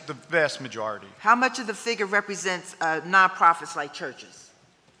the vast majority. How much of the figure represents nonprofits like churches?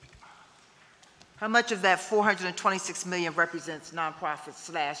 How much of that $426 million represents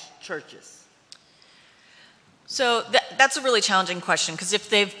nonprofits/churches? So that's a really challenging question, because if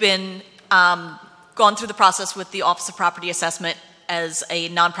they've been gone through the process with the Office of Property Assessment as a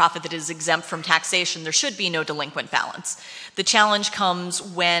nonprofit that is exempt from taxation, there should be no delinquent balance. The challenge comes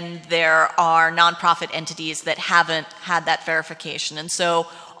when there are nonprofit entities that haven't had that verification. And so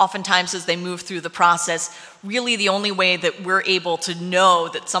oftentimes as they move through the process, really the only way that we're able to know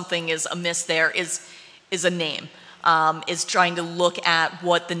that something is amiss there is a name, is trying to look at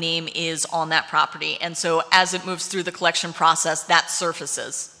what the name is on that property. And so as it moves through the collection process, that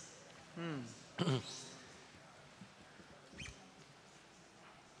surfaces.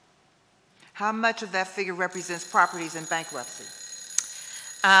 How much of that figure represents properties in bankruptcy?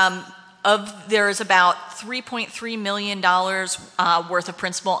 There is about $3.3 million worth of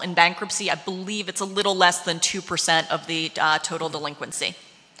principal in bankruptcy. I believe it's a little less than 2% of the total delinquency.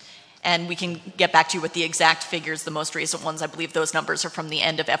 And we can get back to you with the exact figures, the most recent ones. I believe those numbers are from the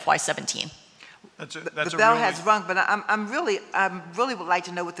end of FY17. The bell has rung, but I really would like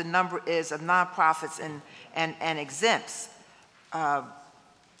to know what the number is of nonprofits and exempts.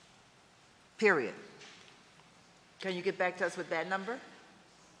 Period. Can you get back to us with that number?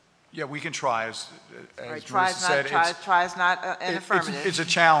 Yeah, we can try. As try is not an affirmative. It's a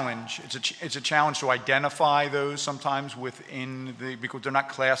challenge. It's a challenge to identify those sometimes within because they're not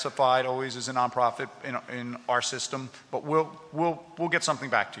classified always as a nonprofit in our system. But we'll get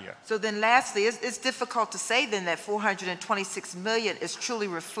something back to you. So then, lastly, it's difficult to say then that $426 million is truly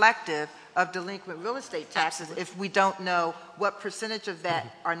reflective of delinquent real estate taxes if we don't know what percentage of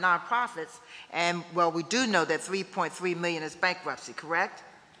that are nonprofits. And well, we do know that 3.3 million is bankruptcy, correct?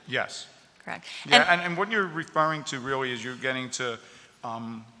 Yes. Correct. Yeah, and what you're referring to really is you're getting to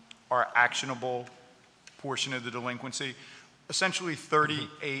our actionable portion of the delinquency. Essentially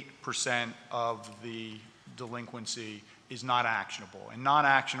 38% of the delinquency is not actionable. And not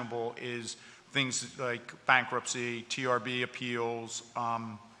actionable is things like bankruptcy, TRB appeals,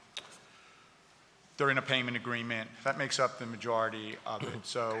 they're in a payment agreement. That makes up the majority of it.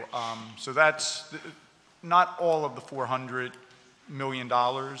 So, so that's not all of the $400 million.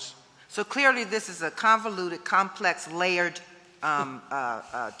 So clearly this is a convoluted, complex, layered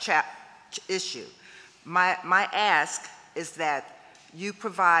issue. My ask is that you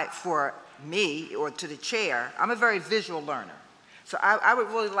provide for me or to the chair. I'm a very visual learner. So I would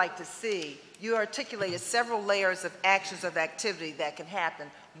really like to see, you articulated several layers of actions of activity that can happen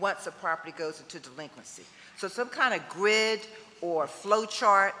once a property goes into delinquency. So some kind of grid or flow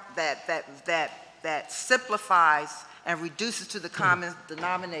chart that simplifies and reduces to the common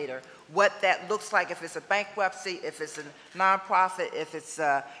denominator what that looks like, if it's a bankruptcy, if it's a nonprofit, if it's,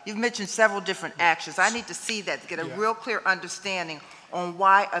 you've mentioned several different actions. I need to see that to get a real clear understanding on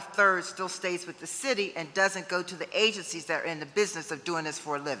why a third still stays with the city and doesn't go to the agencies that are in the business of doing this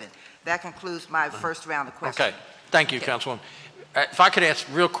for a living. That concludes my first round of questions. Okay, thank you, Councilwoman. If I could ask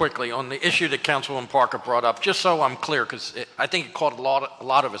real quickly on the issue that Councilwoman Parker brought up, just so I'm clear, because I think it caught a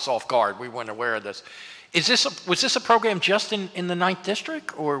lot of us off guard. We weren't aware of this. Was this a program just in the 9th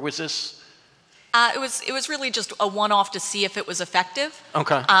District, or was this? It was really just a one-off to see if it was effective.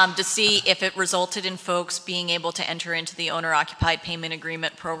 Okay. To see if it resulted in folks being able to enter into the owner-occupied payment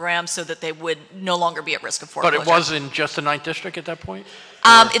agreement program so that they would no longer be at risk of foreclosure. But it wasn't just the 9th District at that point?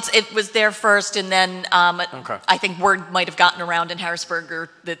 It was there first, and then Okay. I think word might have gotten around in Harrisburg, or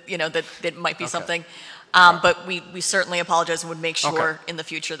that that it might be something. But we certainly apologize and would make sure in the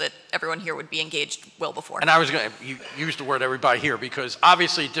future that everyone here would be engaged well before. And I was going to use the word everybody here, because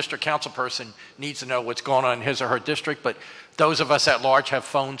obviously a district council person needs to know what's going on in his or her district, but those of us at large have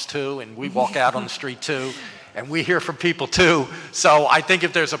phones too, and we walk out on the street too, and we hear from people too. So I think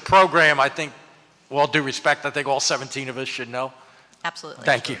if there's a program, I think, with all due respect, I think all 17 of us should know. Absolutely.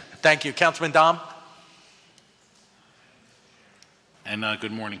 Thank you. Thank you. Councilman Dom? And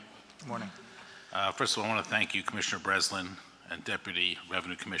good morning. Good morning. First of all, I want to thank you, Commissioner Breslin, and Deputy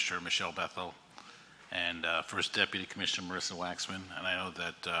Revenue Commissioner Michelle Bethel, and First Deputy Commissioner Marissa Waxman, and I know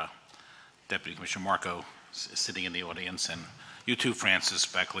that Deputy Commissioner Marco is sitting in the audience, and you too, Francis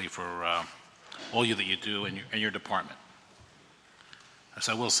Beckley, for all that you do in your department. As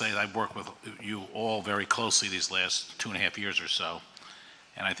I will say, I've worked with you all very closely these last 2.5 years or so,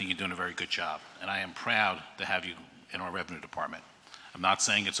 and I think you're doing a very good job, and I am proud to have you in our Revenue Department. I'm not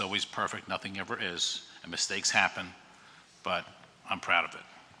saying it's always perfect, nothing ever is, and mistakes happen, but I'm proud of it.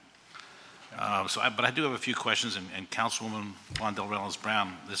 But I do have a few questions, and Councilwoman Blondell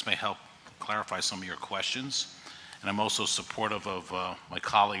Reynolds-Brown, this may help clarify some of your questions. And I'm also supportive of my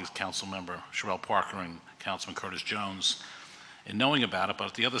colleagues, Councilmember Sherelle Parker and Councilman Curtis Jones, in knowing about it.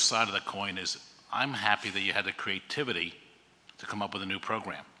 But the other side of the coin is I'm happy that you had the creativity to come up with a new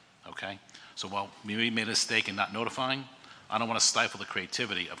program, okay? So while we made a mistake in not notifying, I don't want to stifle the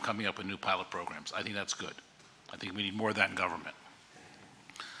creativity of coming up with new pilot programs. I think that's good. I think we need more of that in government.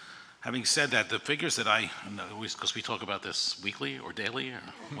 Having said that, the figures that because we talk about this weekly or daily or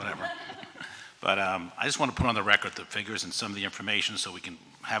whatever, but I just want to put on the record the figures and some of the information so we can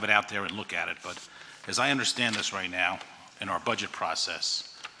have it out there and look at it. But as I understand this right now, in our budget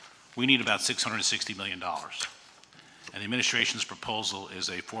process, we need about $660 million. And the administration's proposal is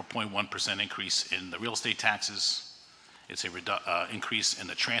a 4.1% increase in the real estate taxes. It's a increase in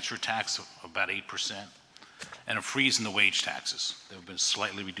the transfer tax of about 8%, and a freeze in the wage taxes. They've been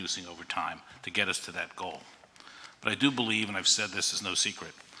slightly reducing over time to get us to that goal. But I do believe, and I've said this is no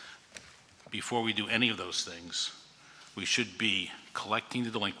secret, before we do any of those things, we should be collecting the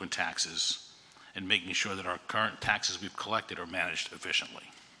delinquent taxes and making sure that our current taxes we've collected are managed efficiently.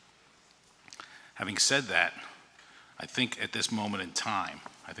 Having said that, I think at this moment in time,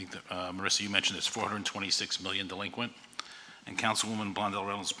 I think that, Marissa, you mentioned it's 426 million delinquent. And Councilwoman Blondell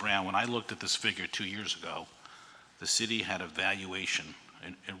Reynolds-Brown, when I looked at this figure 2 years ago, the city had a valuation,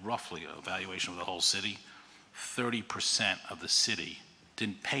 roughly a valuation of the whole city. 30% of the city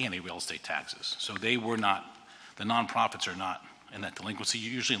didn't pay any real estate taxes. So they were not, the nonprofits are not in that delinquency,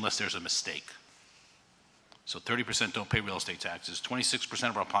 usually unless there's a mistake. So 30% don't pay real estate taxes, 26%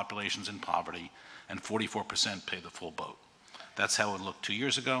 of our population's in poverty, and 44% pay the full boat. That's how it looked 2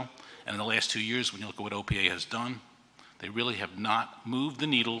 years ago. And in the last 2 years, when you look at what OPA has done, they really have not moved the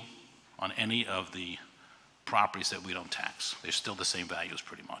needle on any of the properties that we don't tax. They're still the same values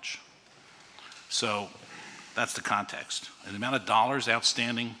pretty much. So that's the context. And the amount of dollars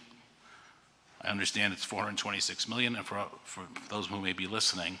outstanding, I understand it's 426 million, and for those who may be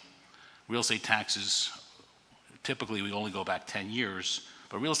listening, real estate taxes, typically we only go back 10 years.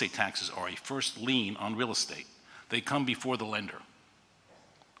 but real estate taxes are a first lien on real estate. They come before the lender.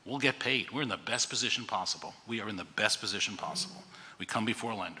 We'll get paid. We're in the best position possible. We are in the best position possible. We come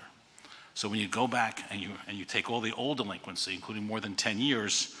before a lender. So when you go back and you take all the old delinquency, including more than 10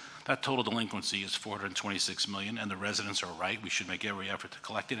 years, that total delinquency is $426 million, and the residents are right. We should make every effort to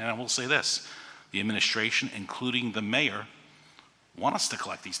collect it. And I will say this, the administration, including the mayor, want us to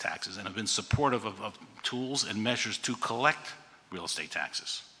collect these taxes and have been supportive of tools and measures to collect real estate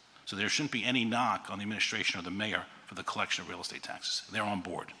taxes. So there shouldn't be any knock on the administration or the mayor for the collection of real estate taxes. They're on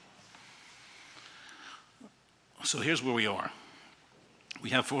board. So here's where we are. We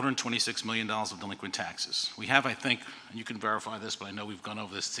have $426 million of delinquent taxes. We have, I think, and you can verify this, but I know we've gone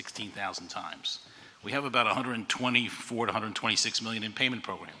over this 16,000 times. We have about 124 to 126 million in payment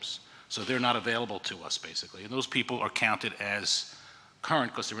programs. So they're not available to us, basically. And those people are counted as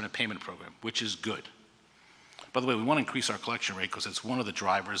current because they're in a payment program, which is good. By the way, we want to increase our collection rate because it's one of the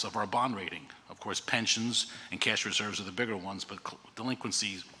drivers of our bond rating. Of course, pensions and cash reserves are the bigger ones, but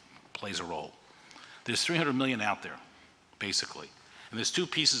delinquency plays a role. There's 300 million out there, basically. And there's two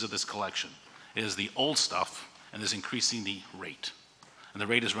pieces of this collection. It is the old stuff, and there's increasing the rate. And the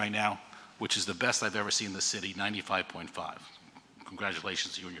rate is right now, which is the best I've ever seen in the city, 95.5.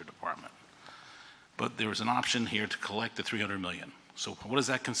 Congratulations to you and your department. But there is an option here to collect the 300 million. So what does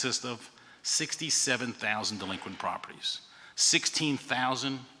that consist of? 67,000 delinquent properties.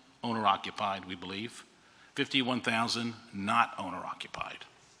 16,000 owner-occupied, we believe. 51,000 not owner-occupied.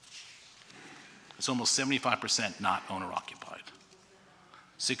 It's almost 75% not owner-occupied.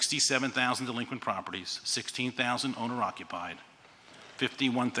 67,000 delinquent properties, 16,000 owner-occupied,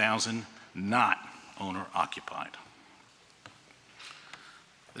 51,000 not owner-occupied.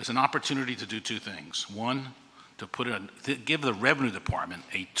 There's an opportunity to do two things. One, to give the Revenue Department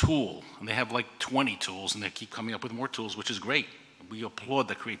a tool, and they have like 20 tools, and they keep coming up with more tools, which is great. We applaud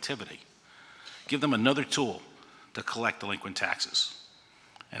the creativity. Give them another tool to collect delinquent taxes.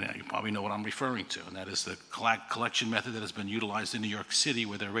 And you probably know what I'm referring to, and that is the collection method that has been utilized in New York City,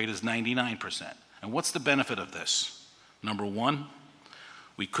 where their rate is 99%. And what's the benefit of this? Number one,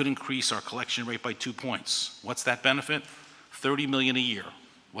 we could increase our collection rate by 2 points. What's that benefit? $30 million a year.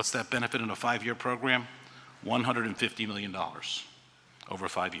 What's that benefit in a 5-year program? $150 million over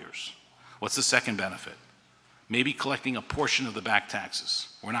 5 years. What's the second benefit? Maybe collecting a portion of the back taxes.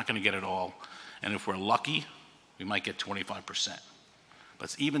 We're not going to get it all, and if we're lucky, we might get 25%.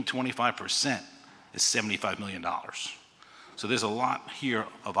 But even 25% is $75 million. So there's a lot here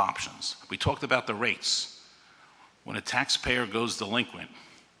of options. We talked about the rates. When a taxpayer goes delinquent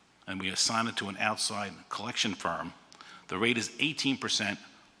and we assign it to an outside collection firm, the rate is 18%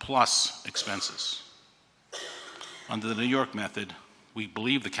 plus expenses. Under the New York method, we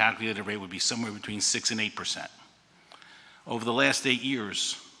believe the calculated rate would be somewhere between 6 and 8%. Over the last 8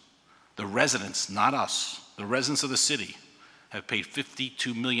 years, the residents, not us, the residents of the city, have paid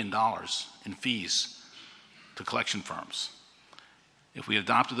 $52 million in fees to collection firms. If we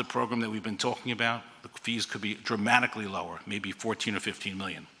adopted the program that we've been talking about, the fees could be dramatically lower, maybe 14 or 15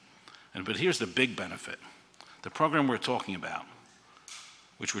 million. But here's the big benefit. The program we're talking about,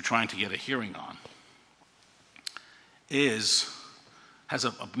 which we're trying to get a hearing on, has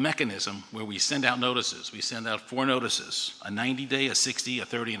a mechanism where we send out notices. We send out 4 notices, a 90-day, a 60, a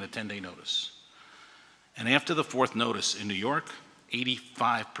 30, and a 10-day notice. And after the 4th notice in New York,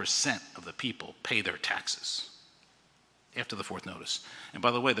 85% of the people pay their taxes after the 4th notice. And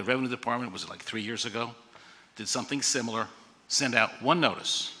by the way, the Revenue Department, was it like 3 years ago, did something similar, send out 1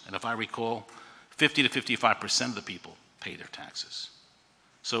 notice. And if I recall, 50 to 55% of the people pay their taxes.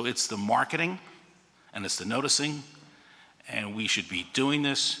 So it's the marketing and it's the noticing, and we should be doing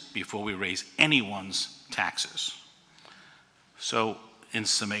this before we raise anyone's taxes. So in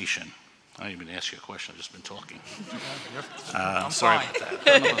summation, I didn't even ask you a question, I've just been talking. I'm sorry fine. about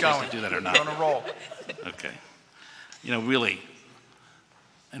that. I don't know if I Going. supposed to do that or not. You're on a roll. Okay. You know, really,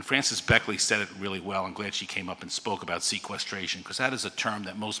 and Frances Beckley said it really well. I'm glad she came up and spoke about sequestration, because that is a term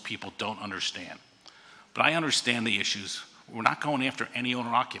that most people don't understand. But I understand the issues. We're not going after any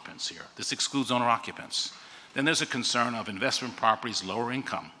owner-occupants here. This excludes owner-occupants. Then there's a concern of investment properties, lower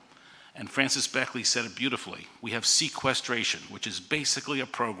income. And Frances Beckley said it beautifully. We have sequestration, which is basically a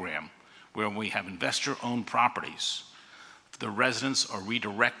program where we have investor-owned properties. The residents are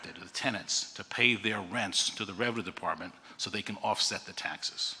redirected, the tenants, to pay their rents to the Revenue Department so they can offset the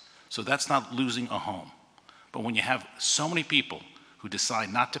taxes. So that's not losing a home. But when you have so many people who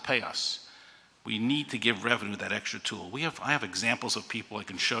decide not to pay us, we need to give revenue that extra tool. I have examples of people I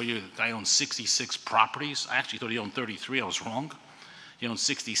can show you. The guy owns 66 properties. I actually thought he owned 33. I was wrong. He owns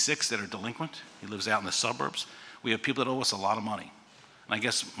 66 that are delinquent. He lives out in the suburbs. We have people that owe us a lot of money. And I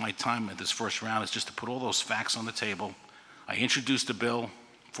guess my time at this first round is just to put all those facts on the table. I introduced a bill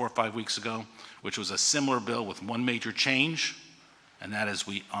 4 or 5 weeks ago, which was a similar bill with one major change, and that is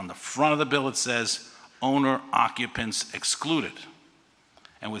on the front of the bill it says owner occupants excluded.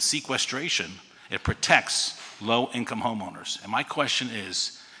 And with sequestration, it protects low-income homeowners. And my question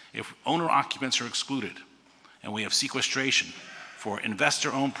is, if owner occupants are excluded and we have sequestration for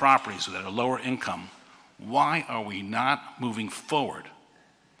investor-owned properties that are lower income, why are we not moving forward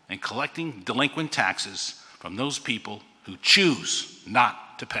and collecting delinquent taxes from those people who choose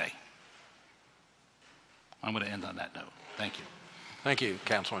not to pay? I'm going to end on that note. Thank you. Thank you,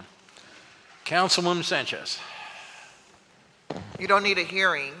 Councilman. Councilwoman Sanchez. You don't need a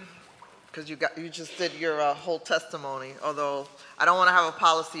hearing because you just did your whole testimony, although I don't want to have a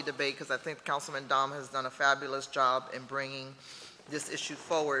policy debate because I think Councilman Dom has done a fabulous job in bringing this issue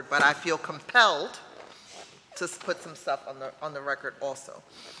forward, but I feel compelled to put some stuff on the record also.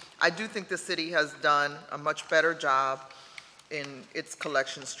 I do think the city has done a much better job in its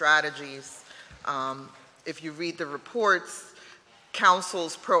collection strategies. If you read the reports,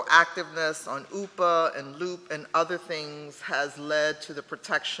 Council's proactiveness on UPA and LOOP and other things has led to the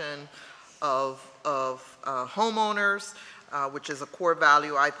protection of homeowners, which is a core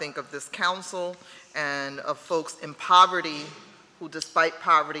value, I think, of this council, and of folks in poverty who, despite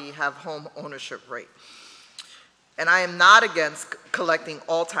poverty, have home ownership rate. And I am not against collecting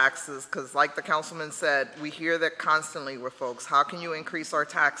all taxes, because like the councilman said, we hear that constantly with folks. How can you increase our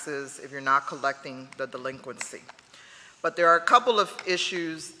taxes if you're not collecting the delinquency? But there are a couple of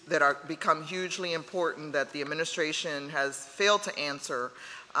issues that are become hugely important that the administration has failed to answer,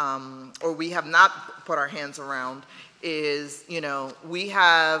 or we have not put our hands around, is, we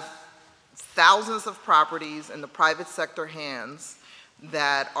have thousands of properties in the private sector hands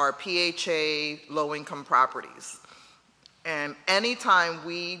that are PHA low-income properties. And anytime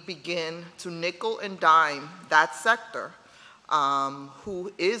we begin to nickel and dime that sector,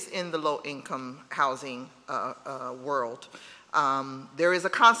 who is in the low-income housing world, there is a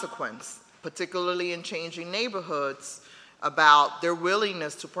consequence, particularly in changing neighborhoods, about their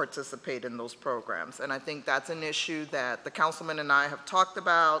willingness to participate in those programs. And I think that's an issue that the councilman and I have talked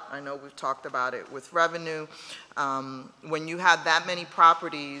about. I know we've talked about it with revenue. When you have that many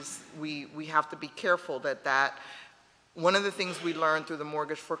properties, we have to be careful that one of the things we learned through the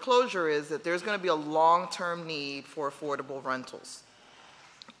mortgage foreclosure is that there's going to be a long-term need for affordable rentals.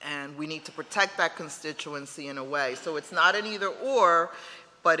 And we need to protect that constituency in a way. So it's not an either or,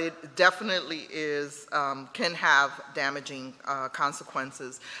 but it definitely is, can have damaging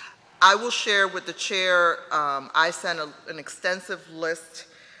consequences. I will share with the chair, I sent an extensive list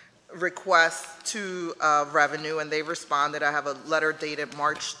request to revenue, and they responded. I have a letter dated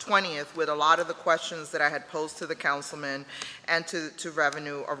March 20th with a lot of the questions that I had posed to the councilman and to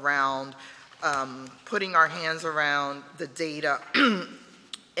revenue around putting our hands around the data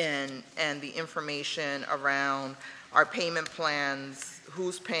and the information around our payment plans,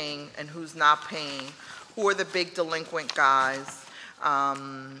 who's paying and who's not paying, who are the big delinquent guys.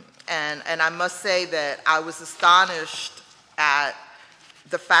 And I must say that I was astonished at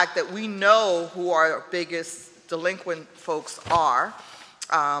the fact that we know who our biggest delinquent folks are.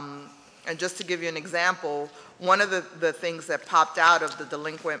 And just to give you an example, one of the things that popped out of the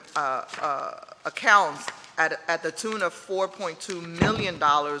delinquent accounts at the tune of $4.2 million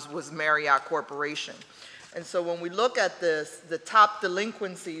was Marriott Corporation. And so when we look at this, the top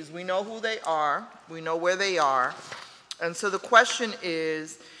delinquencies, we know who they are, we know where they are. And so the question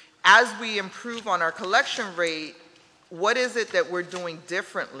is, as we improve on our collection rate, what is it that we're doing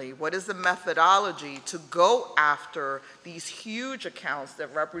differently? What is the methodology to go after these huge accounts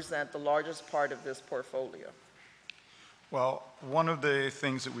that represent the largest part of this portfolio? Well, one of the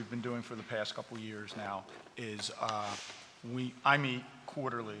things that we've been doing for the past couple of years now is I meet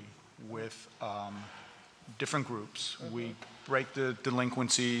quarterly with different groups. Mm-hmm. We break the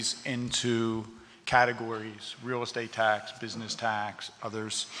delinquencies into categories: real estate tax, business tax,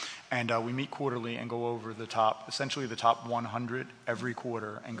 others. And we meet quarterly and go over essentially the top 100 every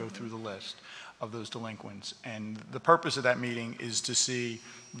quarter, and go through the list of those delinquents. And the purpose of that meeting is to see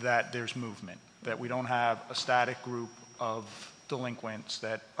that there's movement, that we don't have a static group of delinquents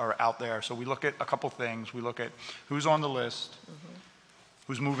that are out there. So we look at a couple things. We look at who's on the list, mm-hmm.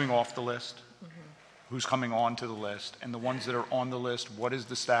 who's moving off the list, mm-hmm. who's coming on to the list, and the ones that are on the list, what is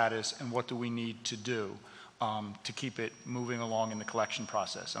the status and what do we need to do to keep it moving along in the collection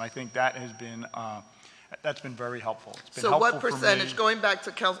process. And I think that has been, that's been very helpful. It's been so helpful what percentage, going back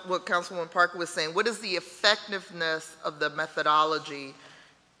to what Councilwoman Parker was saying, what is the effectiveness of the methodology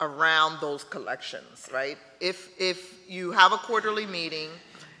around those collections, right? If you have a quarterly meeting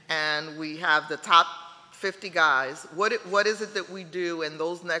and we have the top 50 guys, what is it that we do in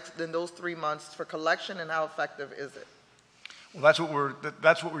those 3 months for collection, and how effective is it? Well,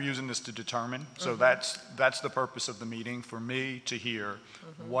 that's what we're using this to determine. So that's the purpose of the meeting, for me to hear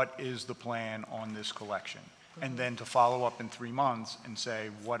what is the plan on this collection, and then to follow up in 3 months and say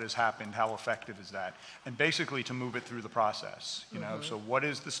what has happened, how effective is that, and basically to move it through the process. You know, so what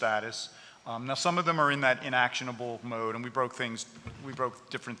is the status? Now, some of them are in that inactionable mode, and we broke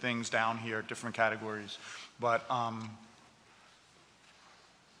different things down here, different categories. But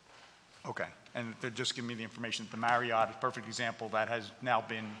okay, and they're just giving me the information. The Marriott is a perfect example that has now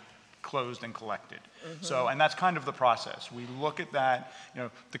been closed and collected. So, and that's kind of the process. We look at that. You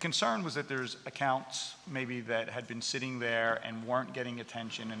know, the concern was that there's accounts maybe that had been sitting there and weren't getting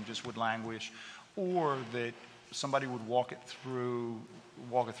attention and just would languish, or that somebody would walk it through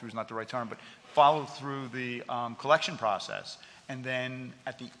is not the right term, but follow through the collection process, and then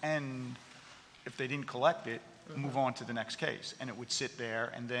at the end, if they didn't collect it, move on to the next case, and it would sit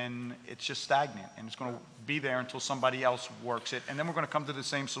there, and then it's just stagnant, and it's going to be there until somebody else works it, and then we're going to come to the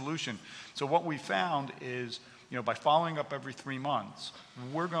same solution. So what we found is, you know, by following up every 3 months,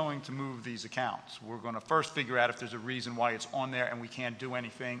 we're going to move these accounts. We're going to first figure out if there's a reason why it's on there and we can't do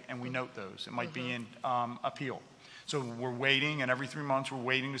anything, and we note those. It might be in appeal. So we're waiting, and every 3 months we're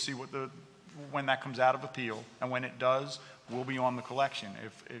waiting to see when that comes out of appeal, and when it does, we'll be on the collection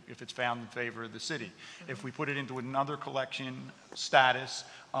if it's found in favor of the city. If we put it into another collection status,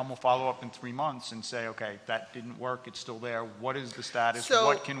 we'll follow up in 3 months and say, okay, that didn't work, it's still there, what is the status,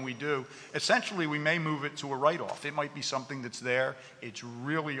 what can we do? Essentially, we may move it to a write-off. It might be something that's there, it's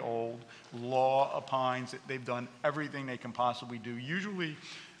really old, law opines that they've done everything they can possibly do. Usually,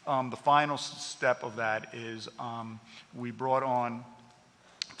 the final step of that is we brought on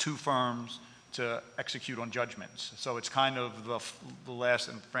 2 firms to execute on judgments. So it's kind of the last,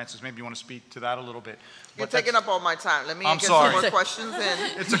 and Francis, maybe you want to speak to that a little bit. You're taking up all my time. Let me get sorry. some more questions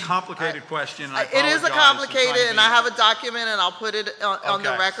in. It's a complicated question. It is a complicated, and I have a document, and I'll put it on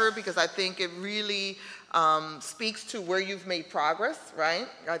the record, because I think it really speaks to where you've made progress, right?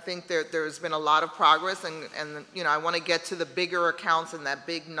 I think there's been a lot of progress, and you know, I want to get to the bigger accounts and that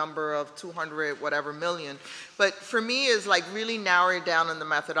big number of 200 whatever million. But for me, is like really narrowing down on the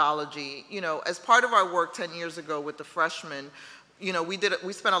methodology. You know, as part of our work 10 years ago with the freshmen, you know, we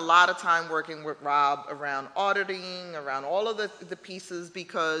spent a lot of time working with Rob around auditing, around all of the pieces,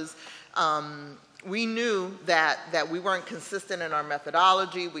 because we knew that we weren't consistent in our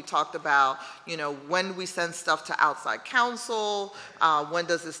methodology. We talked about, you know, when we send stuff to outside counsel, when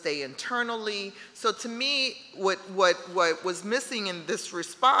does it stay internally. So to me, what was missing in this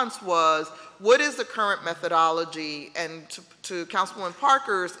response was, what is the current methodology? And to Councilwoman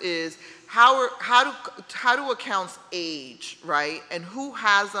Parker's is, how do accounts age, right? And who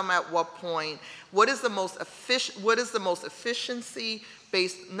has them at what point? What is the most efficiency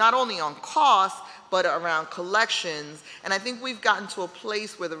based not only on cost, but around collections? And I think we've gotten to a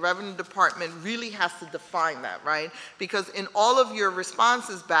place where the Revenue Department really has to define that, right? Because in all of your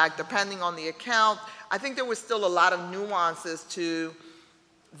responses back, depending on the account, I think there was still a lot of nuances to,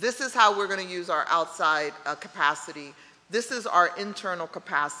 this is how we're going to use our outside capacity. This is our internal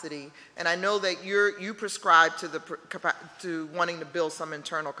capacity, and I know that you prescribe to wanting to build some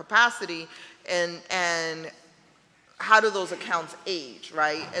internal capacity, and how do those accounts age,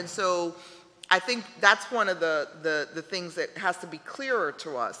 right? And so I think that's one of the things that has to be clearer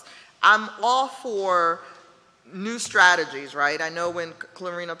to us. I'm all for new strategies, right? I know when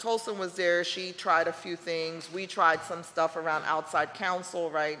Clarina Tolson was there, she tried a few things. We tried some stuff around outside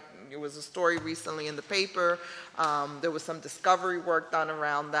counsel, right? There was a story recently in the paper. There was some discovery work done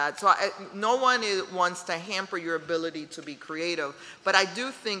around that. So no one wants to hamper your ability to be creative, but I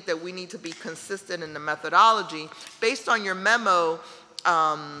do think that we need to be consistent in the methodology. Based on your memo,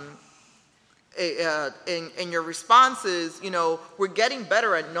 in your responses, you know, we're getting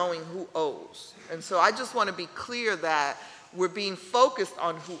better at knowing who owes. And so I just want to be clear that we're being focused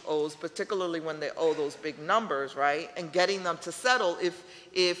on who owes, particularly when they owe those big numbers, right? And getting them to settle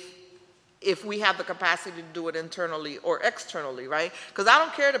if we have the capacity to do it internally or externally, right? Because I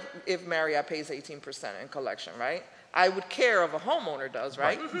don't care if Marriott pays 18% in collection, right? I would care if a homeowner does,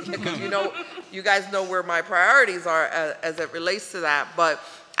 right? Because you guys know where my priorities are as it relates to that. But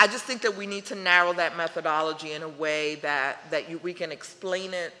I just think that we need to narrow that methodology in a way that we can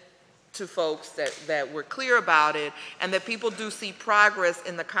explain it to folks, that we're clear about it, and that people do see progress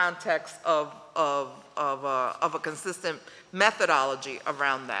in the context of a consistent methodology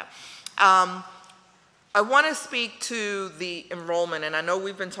around that. I want to speak to the enrollment, and I know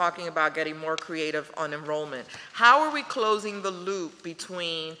we've been talking about getting more creative on enrollment. How are we closing the loop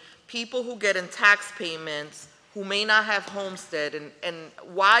between people who get in tax payments who may not have homestead, and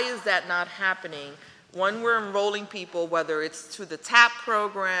why is that not happening when we're enrolling people, whether it's to the TAP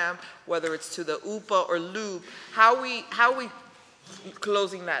program, whether it's to the UPA or LOOP? How are we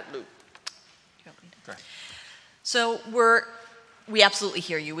closing that loop? So we absolutely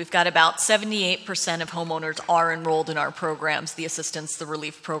hear you. We've got about 78% of homeowners are enrolled in our programs, the assistance, the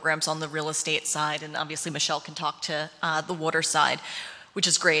relief programs on the real estate side, and obviously Michelle can talk to the water side, which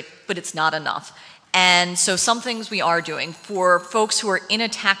is great, but it's not enough. And so some things we are doing for folks who are in a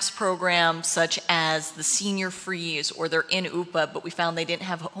tax program such as the senior freeze or they're in UPA, but we found they didn't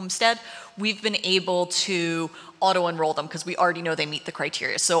have homestead, we've been able to auto-enroll them because we already know they meet the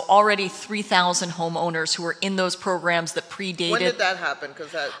criteria. So already 3,000 homeowners who are in those programs that predated. When did that happen?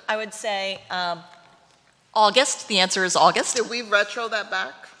 I would say August. The answer is August. Did we retro that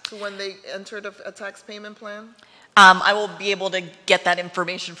back to when they entered a tax payment plan? I will be able to get that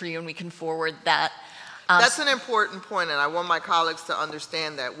information for you and we can forward that. That's an important point, and I want my colleagues to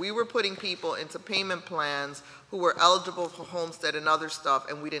understand that. We were putting people into payment plans who were eligible for homestead and other stuff,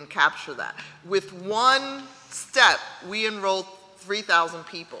 and we didn't capture that. With one step, we enrolled 3,000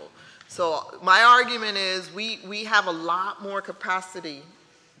 people. So my argument is we have a lot more capacity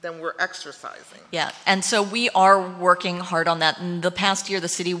than we're exercising. Yeah, and so we are working hard on that. In the past year, the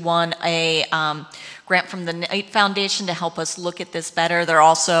city won a grant from the Knight Foundation to help us look at this better. There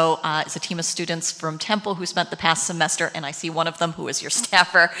also is a team of students from Temple who spent the past semester, and I see one of them who is your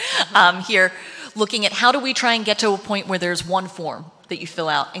staffer here, looking at how do we try and get to a point where there's one form that you fill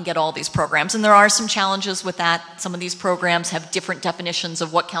out and get all these programs. And there are some challenges with that. Some of these programs have different definitions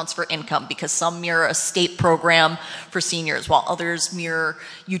of what counts for income because some mirror a state program for seniors while others mirror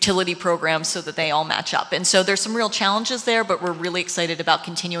utility programs so that they all match up. And so there's some real challenges there, but we're really excited about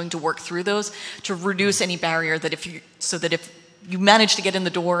continuing to work through those to reduce any barrier that if you manage to get in the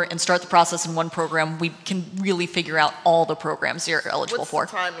door and start the process in one program, we can really figure out all the programs you're eligible for.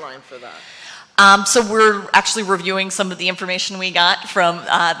 What's the timeline for that? So we're actually reviewing some of the information we got from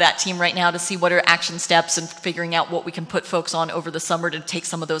that team right now to see what are action steps and figuring out what we can put folks on over the summer to take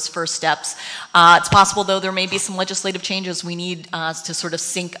some of those first steps. It's possible, though, there may be some legislative changes we need to sort of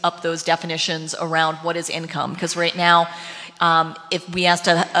sync up those definitions around what is income. Because right now, if we asked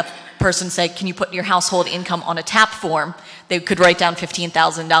a person, say, can you put your household income on a TAP form, they could write down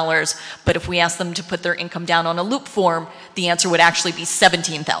 $15,000. But if we asked them to put their income down on a LOOP form, the answer would actually be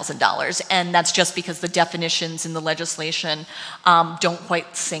 $17,000. And that's just because the definitions in the legislation don't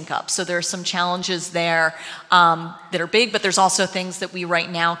quite sync up. So there are some challenges there that are big, but there's also things that we right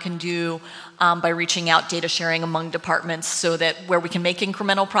now can do by reaching out, data sharing among departments so that where we can make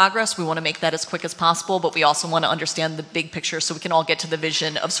incremental progress, we want to make that as quick as possible, but we also want to understand the big picture so we can all get to the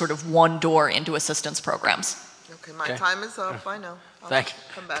vision of sort of one door into assistance programs. Okay, my time is up, I know. Come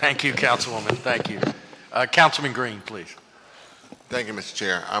back. Thank you, Councilwoman, thank you. Councilman Green, please. Thank you, Mr.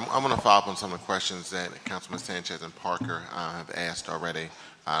 Chair. I'm going to follow up on some of the questions that Councilman Sanchez and Parker have asked already.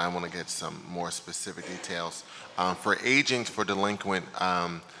 I want to get some more specific details. For aging for delinquent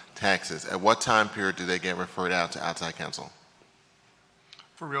taxes, at what time period do they get referred out to outside counsel?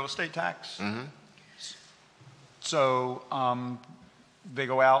 For real estate tax? Mm-hmm. So they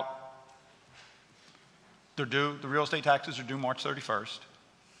go out, they're due, the real estate taxes are due March 31st.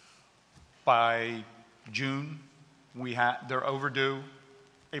 By June, they're overdue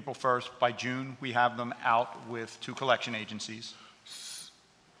April 1st. By June, we have them out with 2 collection agencies.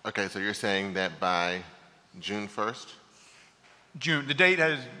 Okay, so you're saying that by June 1st? June, the date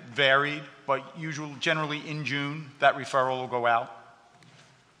has varied, but generally in June, that referral will go out.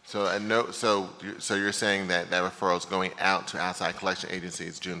 So you're saying that referral is going out to outside collection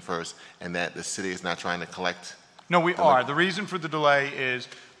agencies June 1st, and that the city is not trying to collect? No, we are. The reason for the delay is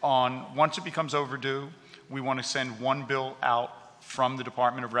once it becomes overdue, we want to send one bill out from the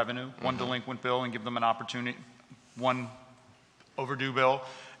Department of Revenue, one delinquent bill, and give them an opportunity, one overdue bill,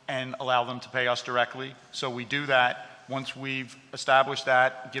 and allow them to pay us directly. So we do that. Once we've established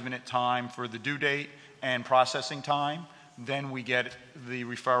that, given it time for the due date and processing time, then we get the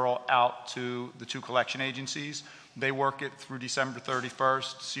referral out to the 2 collection agencies. They work it through December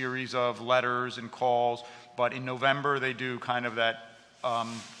 31st, series of letters and calls, but in November they do kind of that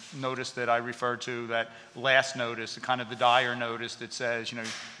notice that I referred to, that last notice, kind of the dire notice that says,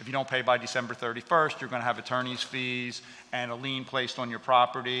 if you don't pay by December 31st, you're going to have attorney's fees and a lien placed on your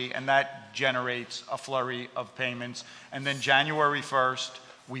property, and that generates a flurry of payments. And then January 1st,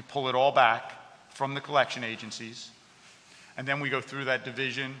 we pull it all back from the collection agencies, and then we go through that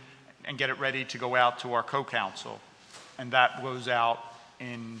division and get it ready to go out to our co-counsel. And that goes out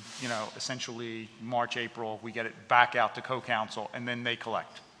in, essentially March, April. We get it back out to co-counsel, and then they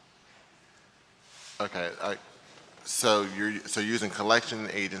collect. Okay, so you're using collection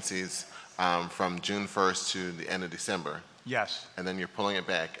agencies from June 1st to the end of December, Yes, and then you're pulling it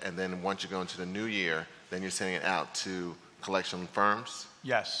back, and then once you go into the new year, then you're sending it out to collection firms?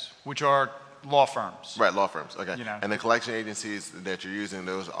 yes, which are law firms. Right, law firms, okay. You know. And the collection agencies that you're using,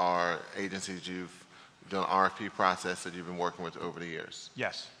 those are agencies you've done an RFP process that you've been working with over the years?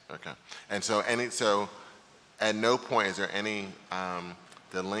 Yes. Okay. And so so at no point is there any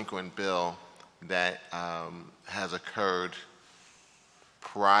delinquent bill that has occurred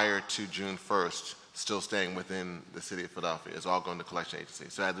prior to June 1st still staying within the city of Philadelphia? It's all going to collection agency.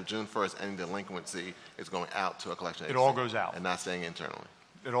 So as of June 1st, any delinquency is going out to a collection agency? It all goes out. And not staying internally?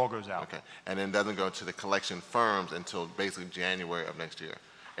 It all goes out. Okay. And then doesn't go to the collection firms until basically January of next year,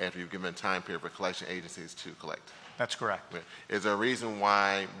 after you've given a time period for collection agencies to collect? That's correct. Okay. Is there a reason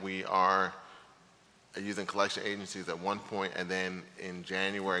why we are using collection agencies at one point and then in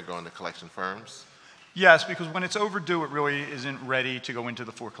January going to collection firms? Yes, because when it's overdue, it really isn't ready to go into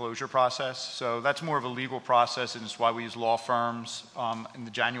the foreclosure process. So that's more of a legal process, and it's why we use law firms in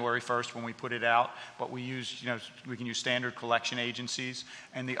the January 1st when we put it out. But we use, we can use standard collection agencies.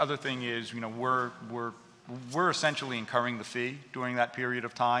 And the other thing is, we're essentially incurring the fee during that period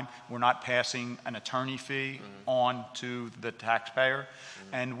of time. We're not passing an attorney fee on to the taxpayer.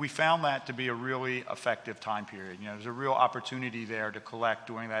 And we found that to be a really effective time period. There's a real opportunity there to collect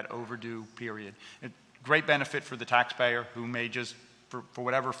during that overdue period. Great benefit for the taxpayer who may just, for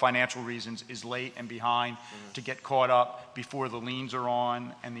whatever financial reasons, is late and behind to get caught up before the liens are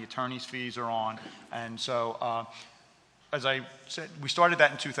on and the attorney's fees are on. And so, as I said, we started that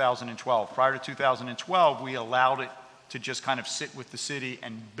in 2012. Prior to 2012, we allowed it to just kind of sit with the city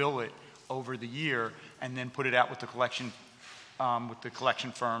and bill it over the year and then put it out with the collection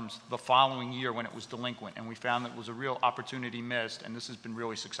firms the following year when it was delinquent. And we found that it was a real opportunity missed, and this has been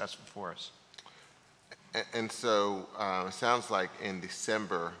really successful for us. And so it sounds like in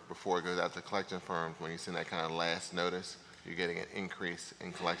December, before it goes out to collection firms, when you send that kind of last notice, you're getting an increase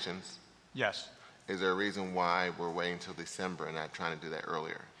in collections? Yes. Is there a reason why we're waiting until December and not trying to do that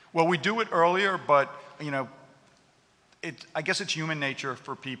earlier? Well, we do it earlier, but, I guess it's human nature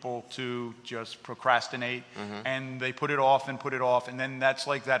for people to just procrastinate, and they put it off, and then that's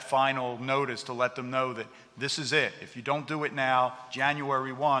like that final notice to let them know that this is it. If you don't do it now,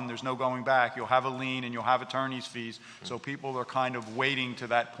 January 1, there's no going back. You'll have a lien and you'll have attorney's fees. So people are kind of waiting to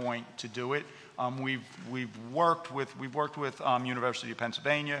that point to do it. We've worked with University of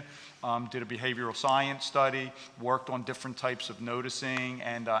Pennsylvania, did a behavioral science study, worked on different types of noticing,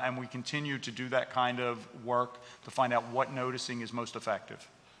 and we continue to do that kind of work to find out what noticing is most effective.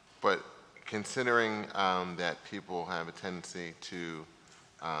 But considering that people have a tendency to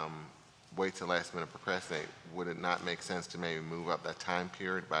wait till last minute procrastinate, would it not make sense to maybe move up that time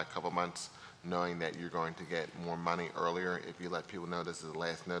period by a couple months, knowing that you're going to get more money earlier if you let people know this is the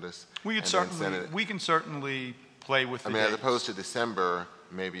last notice? We can certainly play with the dates. As opposed to December,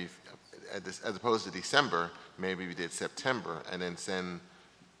 maybe we did September and then send,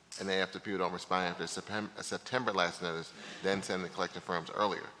 and then after people don't respond after a September last notice, then send the collection firms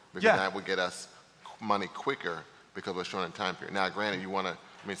earlier, because that would get us money quicker because we're short on time period. Now, granted,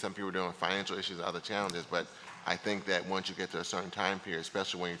 some people are dealing with financial issues and other challenges, but I think that once you get to a certain time period,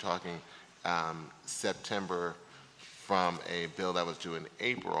 especially when you're talking September from a bill that was due in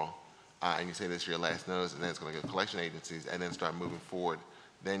April, and you say this is your last notice, and then it's going to go to collection agencies, and then start moving forward,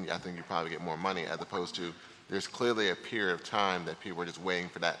 then I think you probably get more money, as opposed to there's clearly a period of time that people are just waiting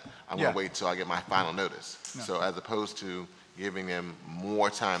for that. I'm going to wait till I get my final notice. No. So as opposed to giving them more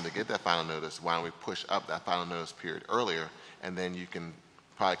time to get that final notice, why don't we push up that final notice period earlier, and then you can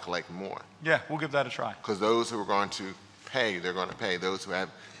probably collect more. Yeah, we'll give that a try. Because those who are going to pay, they're going to pay. Those who have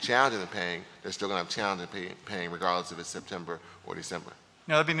challenges in paying, they're still going to have challenges in paying regardless if it's September or December.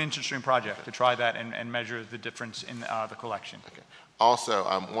 Yeah, that'd be an interesting project to try that and measure the difference in the collection. Okay. Also,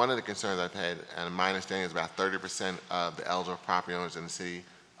 one of the concerns I've had, and my understanding is about 30% of the eligible property owners in the city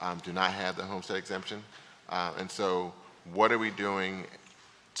do not have the homestead exemption. And so what are we doing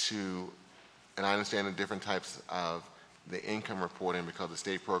to, and I understand the different types of the income reporting because of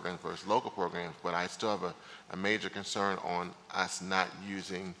state programs versus local programs, but I still have a major concern on us not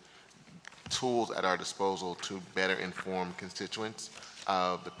using tools at our disposal to better inform constituents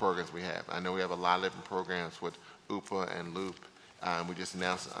of the programs we have. I know we have a lot of different programs with UPA and LOOP. We just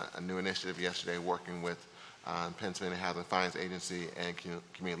announced a new initiative yesterday working with Pennsylvania Housing Finance Agency and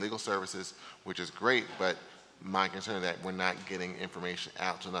Community Legal Services, which is great, but my concern is that we're not getting information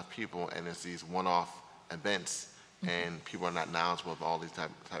out to enough people, and it's these one-off events, and people are not knowledgeable of all these type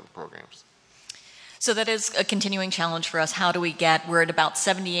of programs. So that is a continuing challenge for us. How do we get, we're at about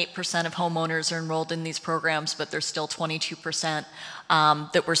 78% of homeowners are enrolled in these programs, but there's still 22%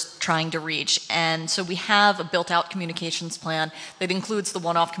 that we're trying to reach. And so we have a built-out communications plan that includes the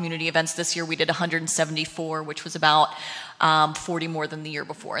one-off community events. This year we did 174, which was about 40 more than the year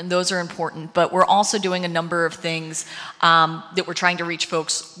before. And those are important, but we're also doing a number of things that we're trying to reach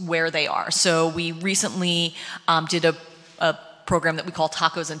folks where they are. So we recently did a program that we call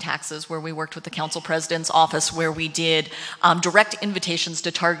Tacos and Taxes, where we worked with the council president's office, where we did direct invitations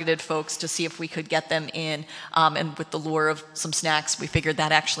to targeted folks to see if we could get them in, and with the lure of some snacks, we figured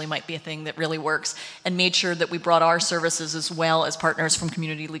that actually might be a thing that really works, and made sure that we brought our services as well as partners from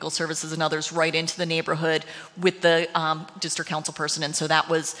Community Legal Services and others right into the neighborhood with the district council person, and so that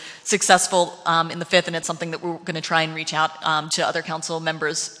was successful in the 5th, and it's something that we're going to try and reach out to other council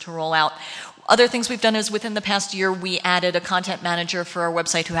members to roll out. Other things we've done is within the past year, we added a content manager for our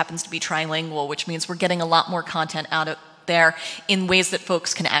website who happens to be trilingual, which means we're getting a lot more content out there in ways that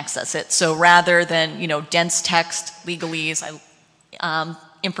folks can access it. So rather than, dense text, legalese,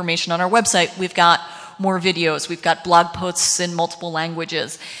 information on our website, we've got more videos, we've got blog posts in multiple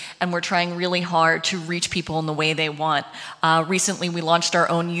languages, and we're trying really hard to reach people in the way they want. Recently, we launched our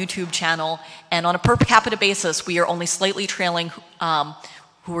own YouTube channel, and on a per capita basis, we are only slightly trailing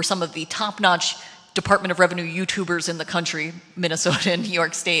who are some of the top-notch Department of Revenue YouTubers in the country, Minnesota and New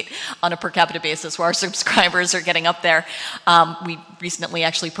York State, on a per capita basis, where our subscribers are getting up there. We recently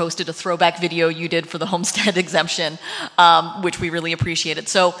actually posted a throwback video you did for the homestead exemption, which we really appreciated.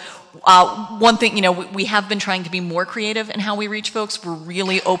 So one thing, we have been trying to be more creative in how we reach folks. We're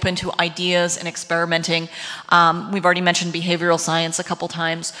really open to ideas and experimenting. We've already mentioned behavioral science a couple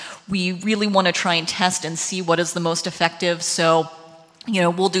times. We really want to try and test and see what is the most effective. So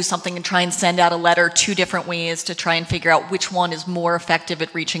we'll do something and try and send out a letter 2 different ways to try and figure out which one is more effective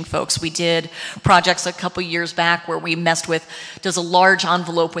at reaching folks. We did projects a couple years back where we messed with, does a large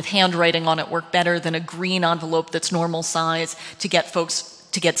envelope with handwriting on it work better than a green envelope that's normal size to get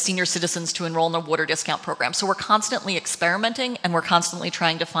senior citizens to enroll in a water discount program. So we're constantly experimenting, and we're constantly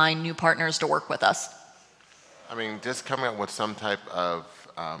trying to find new partners to work with us. Just coming up with some type of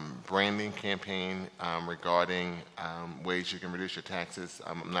branding campaign regarding ways you can reduce your taxes.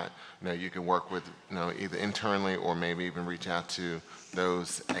 You can work with, either internally or maybe even reach out to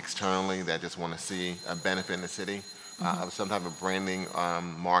those externally that just want to see a benefit in the city. Some type of branding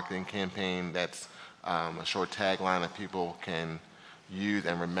marketing campaign that's a short tagline that people can use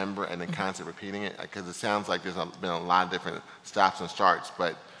and remember, and then constantly repeating it, because it sounds like there's been a lot of different stops and starts,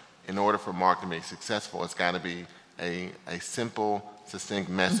 but in order for marketing to be successful, it's got to be a simple, succinct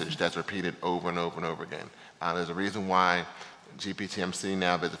message that's repeated over and over and over again. There's a reason why GPTMC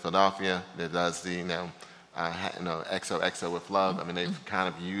now Visit Philadelphia, that does the XOXO with love. They've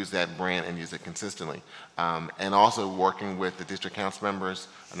kind of used that brand and use it consistently. And also working with the district council members.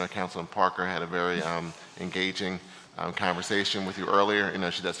 I know Councilman Parker had a very engaging conversation with you earlier.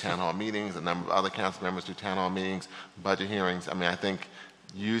 She does town hall meetings. A number of other council members do town hall meetings, budget hearings. I think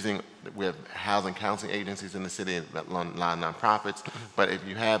we have housing counseling agencies in the city, a lot of nonprofits, but if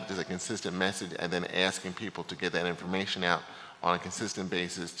you have just a consistent message and then asking people to get that information out on a consistent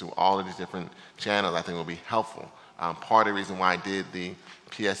basis to all of these different channels, I think will be helpful. Part of the reason why I did the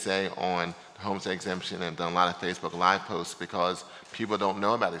PSA on the homestead exemption and done a lot of Facebook Live posts, because people don't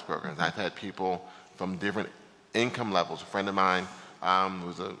know about these programs. I've had people from different income levels. A friend of mine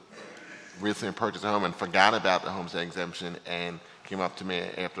who's recently purchased a home and forgot about the homestead exemption and came up to me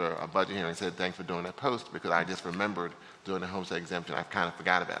after a budget hearing and said, "Thanks for doing that post, because I just remembered doing the homestead exemption. I've kind of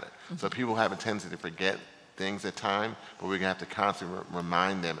forgot about it." So people have a tendency to forget things at time, but we're going to have to constantly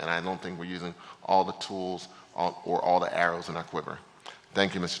remind them, and I don't think we're using all the tools or all the arrows in our quiver.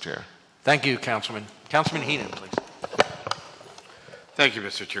 Thank you, Mr. Chair. Thank you, Councilman. Councilman Heenan, please. Thank you,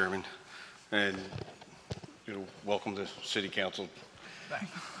 Mr. Chairman, and welcome to City Council.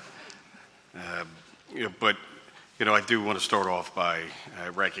 Thanks. I do want to start off by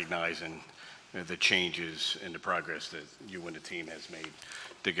recognizing the changes and the progress that you and the team has made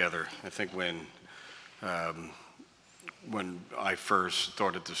together. I think when I first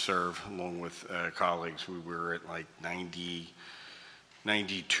started to serve along with colleagues, we were at like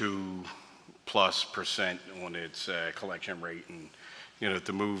 92+% on its collection rate, and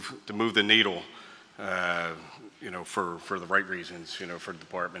to move the needle for the right reasons, for the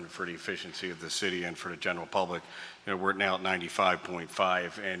department, for the efficiency of the city and for the general public. We're now at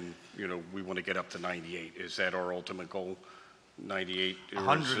 95.5, and we want to get up to 98. Is that our ultimate goal? 98.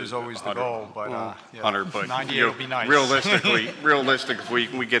 100 is always the goal, but, yeah. 100, but 98 will be nice. realistically,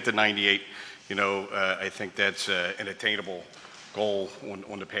 if we get to 98, I think that's an attainable goal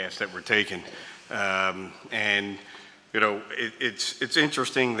on the path that we're taking. And it's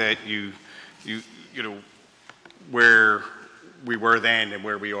interesting that you where we were then and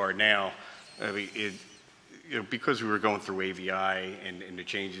where we are now. I mean, because we were going through AVI and the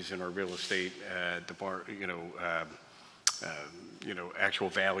changes in our real estate actual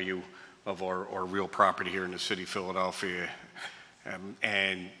value of our real property here in the city of Philadelphia,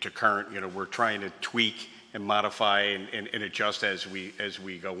 and to current, we're trying to tweak and modify and adjust as we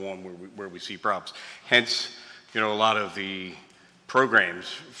go on where we see problems. Hence, a lot of the programs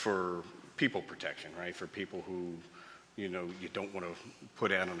for people protection, right? For people who, you don't want to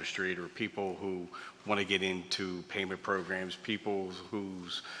put out on the street, or people who want to get into payment programs, people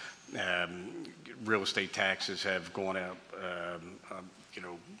whose real estate taxes have gone up,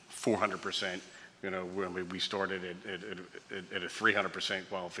 400%. When we started at a 300%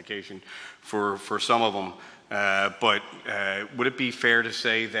 qualification for some of them. But would it be fair to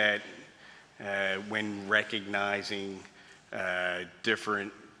say that when recognizing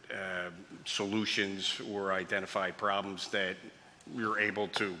different solutions or identify problems, that you're able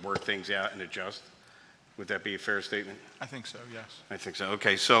to work things out and adjust? Would that be a fair statement? I think so, yes. I think so.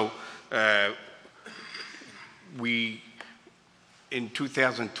 Okay, so in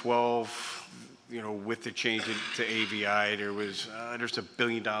 2012, with the change to AVI, there's $1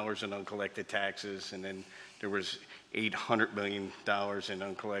 billion in uncollected taxes, and then there was $800 million in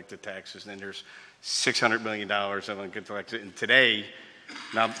uncollected taxes, and then there's $600 million of uncollected. And today,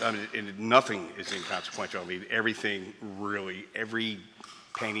 nothing is inconsequential. I mean, everything really, every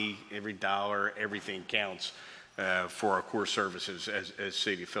penny, every dollar, everything counts for our core services as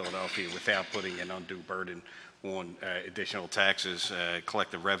City of Philadelphia, without putting an undue burden on additional taxes,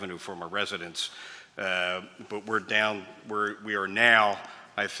 collective revenue from our residents. But we are now,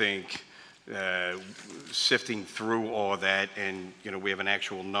 I think, sifting through all that, and we have an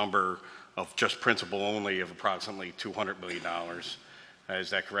actual number of just principal only of approximately $200 million. Is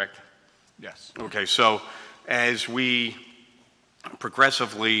that correct? Yes. Okay, so as we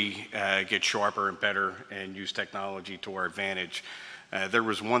progressively get sharper and better and use technology to our advantage, there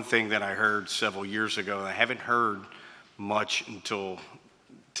was one thing that I heard several years ago, and I haven't heard much until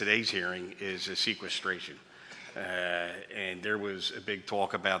today's hearing, is a sequestration. And there was a big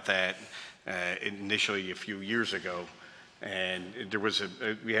talk about that initially a few years ago. And there was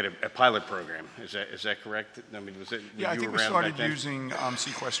we had a pilot program. Is that correct? I mean, was it? Yeah, I think we started using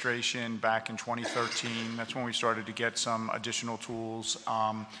sequestration back in 2013. That's when we started to get some additional tools.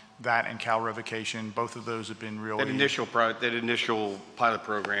 That and CAL revocation, both of those have been really. That initial pilot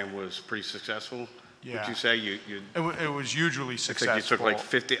program was pretty successful. Yeah. Would you say It was hugely successful. You took like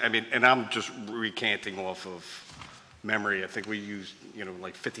 50. I mean, and I'm just recanting off of memory. I think we used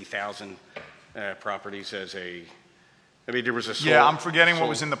like 50,000 properties as a. I mean, there was a I'm forgetting what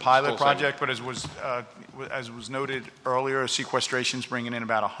was in the pilot project, but as was noted earlier, sequestration's bringing in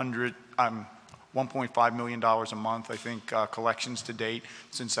about $1.5 million a month. I think collections to date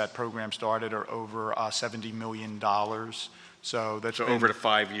since that program started are over $70 million. So that's over the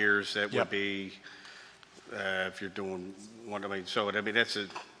 5 years. That would be if you're doing one. I mean, so I mean that's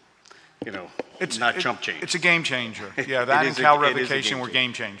it's not chump change. It's a game changer. Yeah, that and CAL revocation were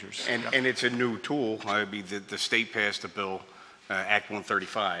game changers. And it's a new tool. I mean, the state passed a bill, Act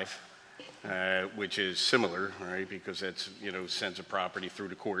 135, which is similar, right? Because that's sends a property through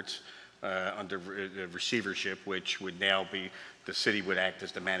the courts under receivership, which would now be the city would act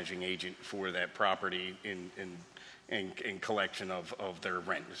as the managing agent for that property in collection of their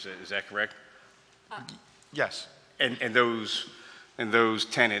rent. Is that correct? Yes. And those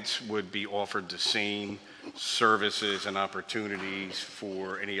tenants would be offered the same services and opportunities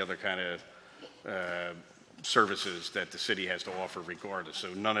for any other kind of services that the city has to offer regardless.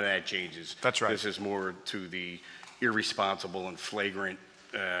 So none of that changes. That's right. This is more to the irresponsible and flagrant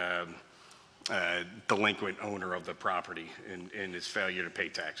delinquent owner of the property in its failure to pay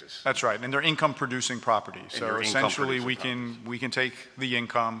taxes. That's right. And they're income producing properties. So essentially we can take the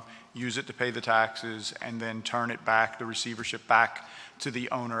income, use it to pay the taxes, and then turn it back, the receivership back to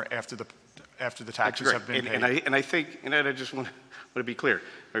the owner after the taxes have been paid. And I think, and I just want to be clear,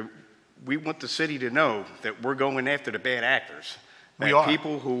 we want the city to know that we're going after the bad actors. We are.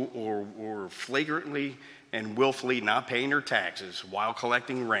 People who are flagrantly and willfully not paying their taxes while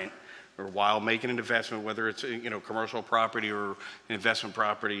collecting rent or while making an investment, whether it's commercial property or investment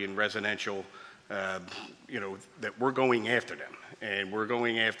property in residential, that we're going after them. And we're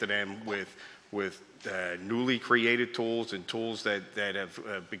going after them with with newly created tools and tools that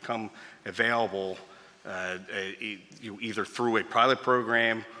have become available either through a pilot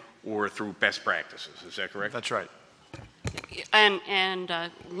program or through best practices. Is that correct? That's right. And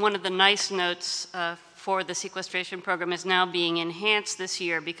one of the nice notes for the sequestration program is now being enhanced this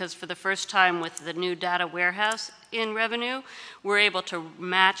year because for the first time with the new data warehouse in revenue, we're able to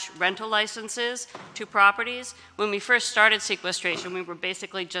match rental licenses to properties. When we first started sequestration, we were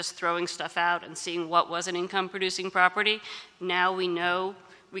basically just throwing stuff out and seeing what was an income producing property. Now we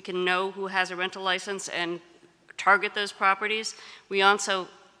can know who has a rental license and target those properties. We also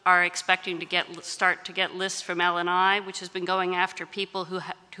are expecting to start to get lists from L&I, which has been going after people who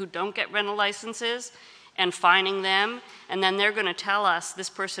don't get rental licenses and finding them, and then they're going to tell us this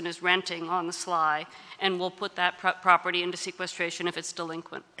person is renting on the sly, and we'll put that property into sequestration if it's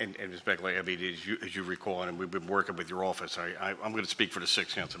delinquent. And Ms. Beckley, I mean, as you recall, and we've been working with your office, I'm going to speak for the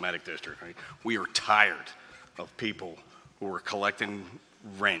 6th Councilmatic District. Right? We are tired of people who are collecting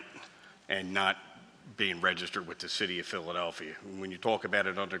rent and not being registered with the city of Philadelphia. When you talk about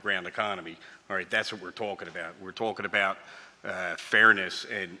an underground economy, all right, that's what we're talking about. We're talking about fairness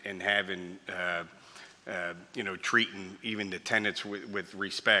and having, treating even the tenants with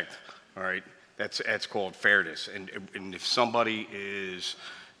respect, all right? That's called fairness. And if somebody is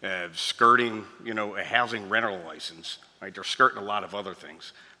skirting, a housing rental license, right, they're skirting a lot of other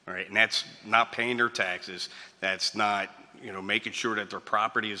things, all right? And that's not paying their taxes. That's not making sure that their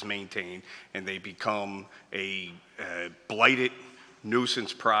property is maintained and they become a blighted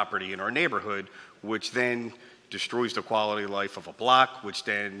nuisance property in our neighborhood, which then destroys the quality of life of a block, which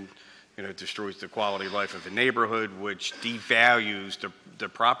then destroys the quality of life of the neighborhood, which devalues the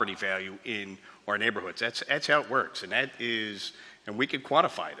property value in our neighborhoods. That's how it works, and we can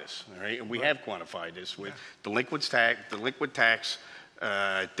quantify this, all right? And we have quantified this with delinquent tax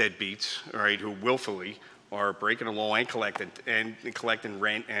deadbeats, all right, who willfully are breaking the law and collecting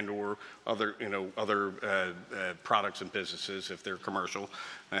rent and or other products and businesses if they're commercial,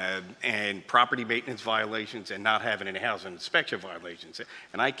 and property maintenance violations and not having any housing inspection violations.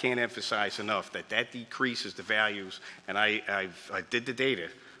 And I can't emphasize enough that decreases the values. And I did the data,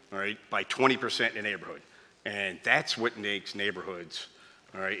 all right, by 20% in the neighborhood, and that's what makes neighborhoods,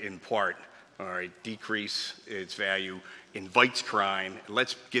 all right, in part, all right, decrease its value, invites crime,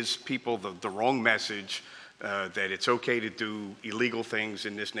 gives people the wrong message. That it's okay to do illegal things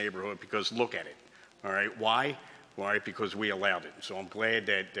in this neighborhood because look at it, all right? Why? Why? Because we allowed it. So I'm glad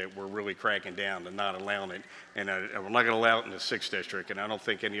that we're really cracking down and not allowing it. And we're not going to allow it in the 6th District, and I don't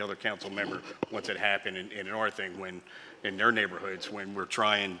think any other council member wants it to happen in our thing in their neighborhoods when we're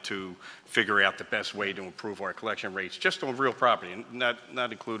trying to figure out the best way to improve our collection rates just on real property, and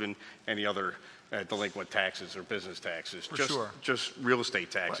not including any other delinquent taxes or business taxes, just real estate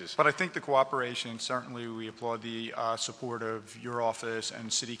taxes. But I think the cooperation, certainly we applaud the support of your office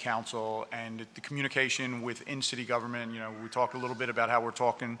and city council and the communication within city government. We talked a little bit about how we're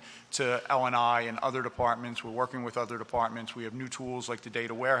talking to L&I and other departments. We're working with other departments. We have new tools like the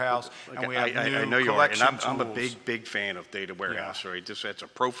data warehouse, and we have new I know you are, collection and I'm a tools. big fan of data warehouse, right? That's a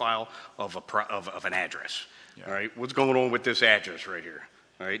profile of an address, all right? What's going on with this address right here?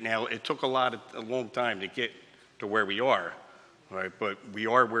 All right, now it took a long time to get to where we are, all right, but we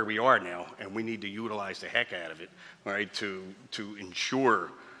are where we are now, and we need to utilize the heck out of it, all right, to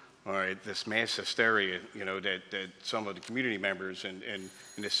ensure, all right, this mass hysteria, that some of the community members and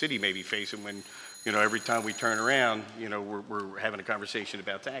the city may be facing when, every time we turn around, we're having a conversation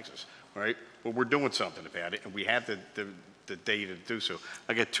about taxes, all right? Well, we're doing something about it, and we have the data to do so.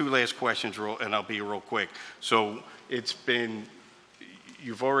 I got 2 last questions, and I'll be real quick. So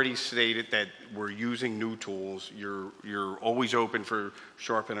you've already stated that we're using new tools. You're always open for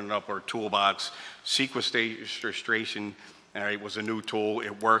sharpening up our toolbox. Sequestration, all right, was a new tool.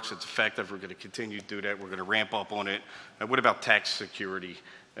 It works. It's effective. We're going to continue to do that. We're going to ramp up on it. What about tax security,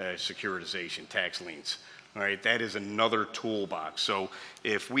 securitization, tax liens? All right, that is another toolbox. So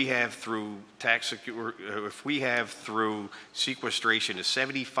if we have through sequestration a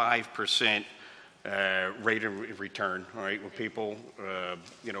 75% rate of return, all right, when people,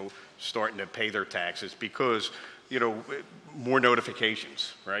 starting to pay their taxes because, more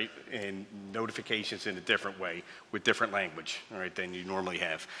notifications, right, and notifications in a different way with different language, all right, than you normally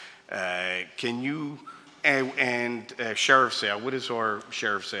have. Can you, and sheriff's sale, what is our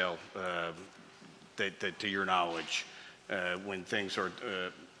sheriff's sale, that to your knowledge, when things are,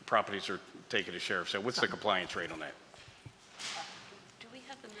 properties are taken to sheriff's sale, what's the compliance rate on that?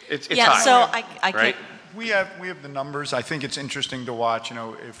 It's high. So I right? We have the numbers. I think it's interesting to watch.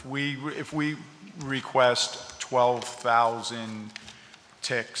 If we request 12,000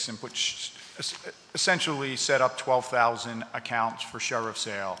 ticks and put essentially set up 12,000 accounts for sheriff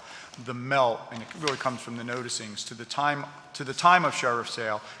sale. The melt, and it really comes from the noticings, to the time of sheriff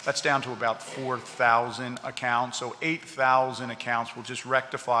sale, that's down to about 4,000 accounts. So 8,000 accounts will just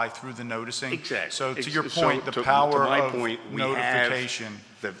rectify through the noticing. Exactly. So to your point, the power of notification.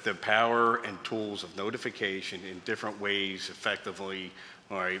 The power and tools of notification in different ways effectively,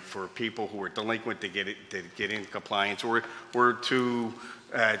 all right, for people who are delinquent to get in compliance or to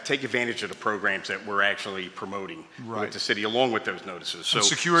take advantage of the programs that we're actually promoting with the city along with those notices. So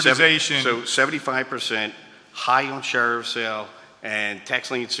securitization. So 75% high on sheriff sale and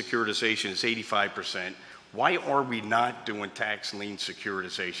tax lien securitization is 85%. Why are we not doing tax lien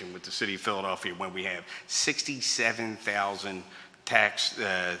securitization with the city of Philadelphia when we have 67,000 tax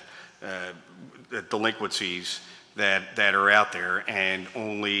delinquencies that are out there, and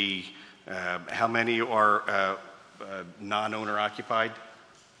only how many are non-owner occupied?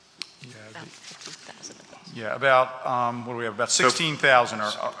 Yeah, about, what do we have, about 16,000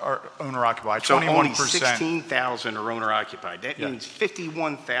 are owner occupied, 21%. So only 16,000 are owner occupied. That means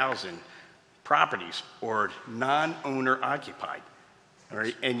 51,000 properties are non-owner occupied, all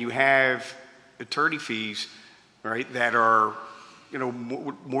right? And you have attorney fees, right, that are,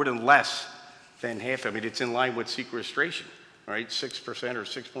 more than less than half. I mean, it's in line with sequestration, all right, 6% or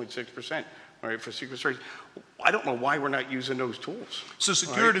 6.6%, all right, for sequestration. I don't know why we're not using those tools. So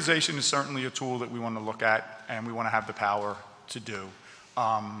securitization is certainly a tool that we want to look at, and we want to have the power to do.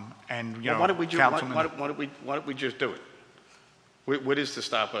 And why don't we just do it? What is to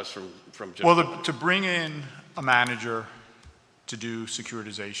stop us from just? Well, to bring in a manager to do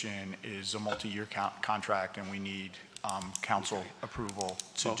securitization is a multi-year contract, and we need council approval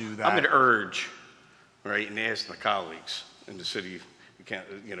to do that. I'm going to urge, right, and ask my colleagues in the city,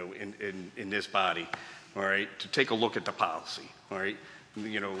 in this body, all right, to take a look at the policy, all right?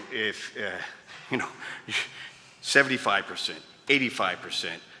 If, 75%,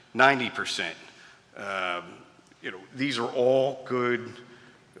 85%, 90%, these are all good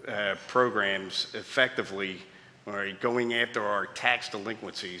programs effectively, all right, going after our tax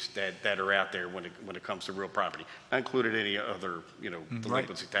delinquencies that are out there when it comes to real property. Not included any other,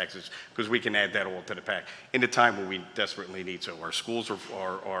 delinquency taxes, because we can add that all to the pack in the time when we desperately need. So our schools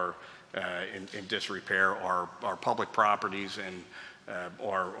are in disrepair, our public properties and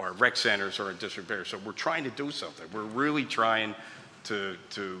our rec centers are in disrepair. So we're trying to do something. We're really trying to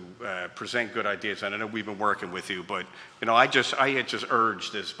present good ideas. And I know we've been working with you, but I had just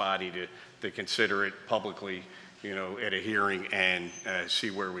urged this body to consider it publicly, at a hearing and see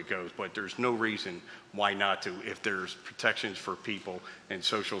where we go. But there's no reason why not to, if there's protections for people and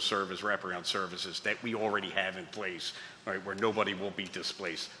social service, wraparound services that we already have in place, right, where nobody will be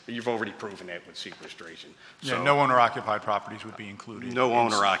displaced. You've already proven that with sequestration. Yeah, So, no owner-occupied properties would be included. no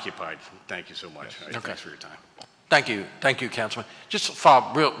owner-occupied. Thank you so much. Yes. Okay. Thanks for your time. Thank you, Councilman. Just to follow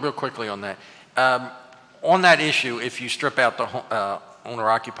up real quickly on that. On that issue, if you strip out the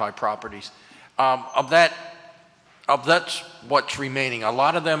owner-occupied properties, that's what's remaining. A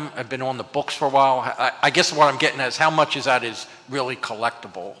lot of them have been on the books for a while. I guess what I'm getting at is how much is that is really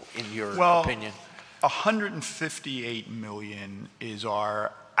collectible in your opinion? 158 million is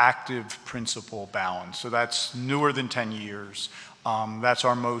our active principal balance. So that's newer than 10 years. That's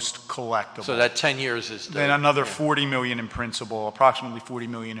our most collectible. So that 10 years is then another 40 million in principal, approximately 40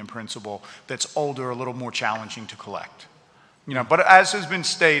 million in principal, that's older, a little more challenging to collect. But as has been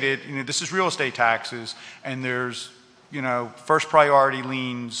stated, this is real estate taxes, and there's, first priority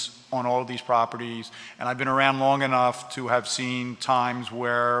liens on all of these properties. And I've been around long enough to have seen times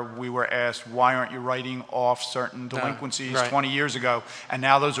where we were asked, why aren't you writing off certain delinquencies 20 years ago? And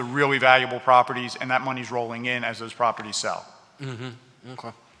now those are really valuable properties, and that money's rolling in as those properties sell. Mm-hmm.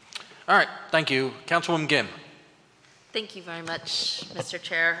 Okay. All right. Thank you. Councilwoman Gim. Thank you very much, Mr.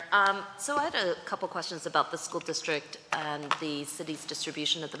 Chair. So I had a couple questions about the school district and the city's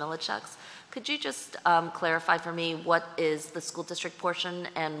distribution of the millage checks. Could you just clarify for me what is the school district portion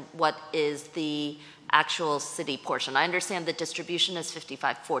and what is the actual city portion? I understand the distribution is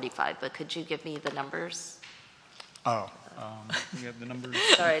 55-45, but could you give me the numbers? Oh, we have the numbers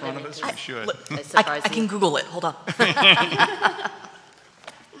Sorry, in front of us? We should. I can Google it. Hold on.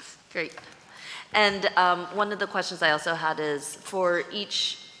 Great. And one of the questions I also had is, for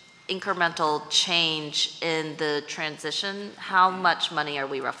each incremental change in the transition, how much money are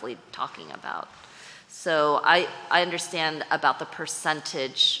we roughly talking about? So I understand about the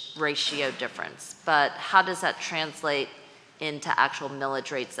percentage ratio difference, but how does that translate into actual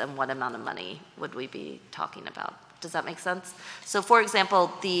millage rates, and what amount of money would we be talking about? Does that make sense? So for example,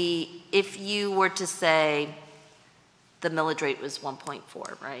 if you were to say the millage rate was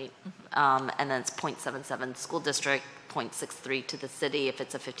 1.4, right? And then it's 0.77 school district, 0.63 to the city if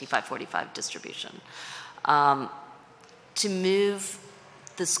it's a 55-45 distribution. To move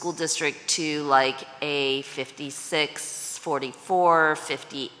the school district to like a 56, 44,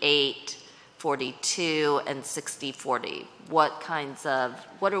 58, 42, and 60, 40,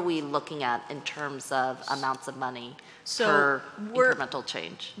 what are we looking at in terms of amounts of money per incremental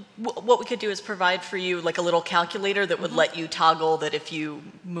change? What we could do is provide for you like a little calculator that would let you toggle that if you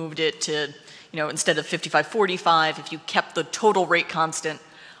moved it to, instead of 55-45, if you kept the total rate constant,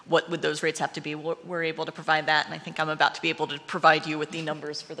 what would those rates have to be? We're able to provide that, and I think I'm about to be able to provide you with the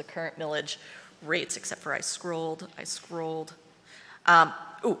numbers for the current millage rates, except for I scrolled.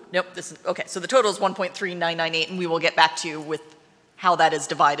 Nope, okay, so the total is 1.3998, and we will get back to you with how that is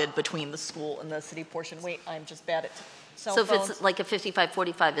divided between the school and the city portion. Wait, I'm just bad at cell phones. So if it's like a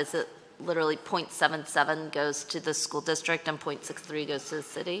 55-45, is it literally 0.77 goes to the school district and 0.63 goes to the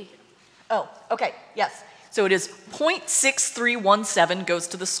city? Oh, okay, yes. So it is 0.6317 goes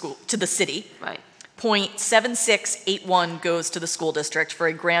to the city. Right. 0.7681 goes to the school district for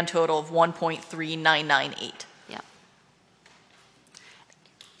a grand total of 1.3998. Yeah.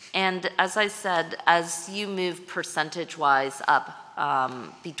 And as I said, as you move percentage-wise up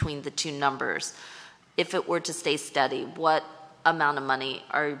between the two numbers, if it were to stay steady, what amount of money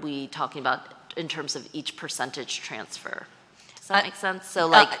are we talking about in terms of each percentage transfer? Does that make sense? So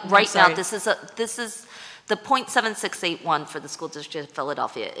like right now, this is the 0.7681 for the school district of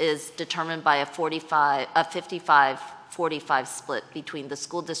Philadelphia is determined by a 55-45 split between the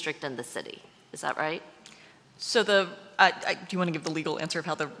school district and the city. Is that right? So do you want to give the legal answer of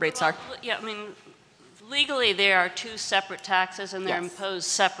how the rates are? Yeah, I mean, legally there are two separate taxes and they're imposed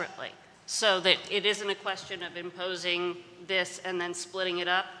separately. So that it isn't a question of imposing this and then splitting it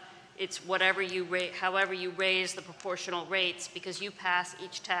up. It's however you raise the proportional rates, because you pass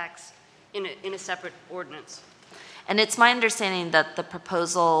each tax in a separate ordinance. And it's my understanding that the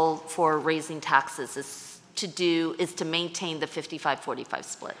proposal for raising taxes is to maintain the 55-45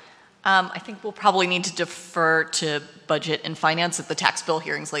 split. I think we'll probably need to defer to budget and finance at the tax bill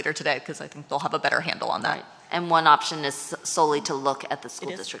hearings later today, because I think they'll have a better handle on that. Right. And one option is solely to look at the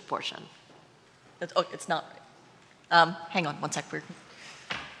school district portion. It's not right. Hang on one sec.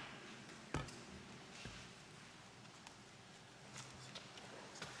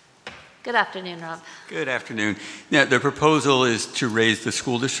 Good afternoon, Rob. Good afternoon. Now, the proposal is to raise the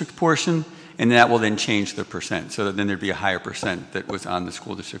school district portion, and that will then change the percent. So that then there'd be a higher percent that was on the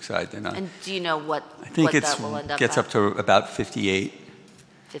school district side than on. And do you know what I think that will end up gets at? up to about 58.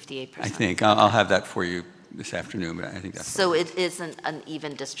 58%. I think. I'll have that for you this afternoon, but I think that's. So it isn't an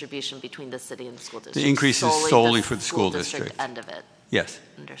even distribution between the city and the school district? The increase is solely for the school district. End of it? Yes.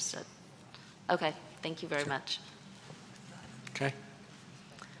 Understood. Okay, thank you very much. Okay.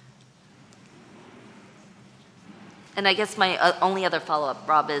 And I guess my only other follow-up,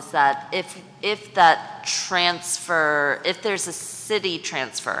 Rob, is that if that transfer, if there's a city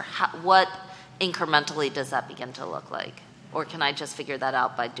transfer, what incrementally does that begin to look like? Or can I just figure that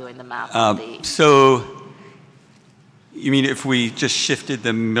out by doing the math? So you mean if we just shifted the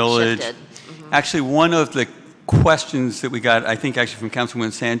millage? Shifted. Mm-hmm. Actually, one of the questions that we got, I think actually from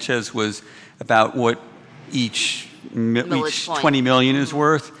Councilwoman Sanchez, was about what each 20 million is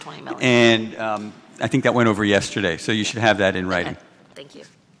worth. 20 million. And I think that went over yesterday, so you should have that in writing. Okay. Thank you.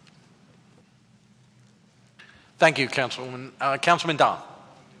 Thank you, Councilwoman. Councilman Dom.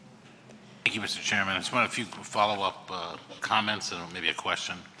 Thank you, Mr. Chairman. I just want a few follow-up comments and maybe a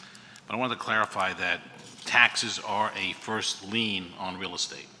question. But I wanted to clarify that taxes are a first lien on real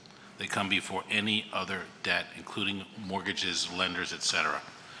estate. They come before any other debt, including mortgages, lenders, et cetera.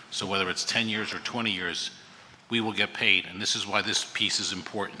 So whether it's 10 years or 20 years, we will get paid, and this is why this piece is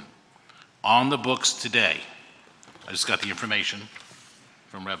important. On the books today, I just got the information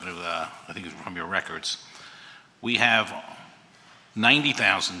from Revenue, I think it's from your records, we have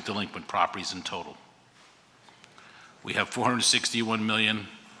 90,000 delinquent properties in total. We have 461 million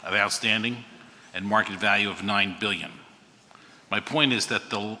of outstanding and market value of $9 billion. My point is that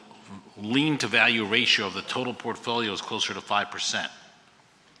the lien to value ratio of the total portfolio is closer to 5%.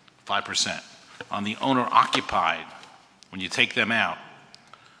 5%. On the owner occupied, when you take them out,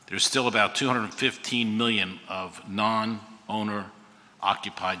 there's still about 215 million of non-owner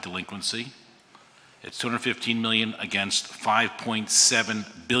occupied delinquency. It's 215 million against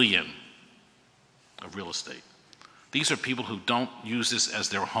 5.7 billion of real estate. These are people who don't use this as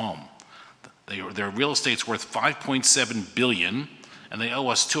their home. Their real estate's worth 5.7 billion and they owe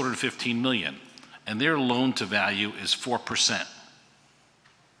us 215 million, and their loan to value is 4%.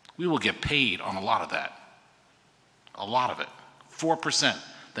 We will get paid on a lot of that. a lot of it, 4%.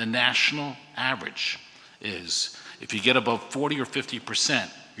 The national average is, if you get above 40 or 50%,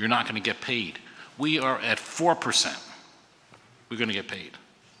 you're not going to get paid. We are at 4%. We're going to get paid.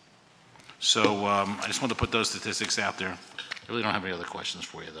 So I just want to put those statistics out there. I really don't have any other questions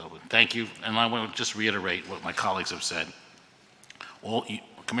for you, though. But thank you. And I want to just reiterate what my colleagues have said.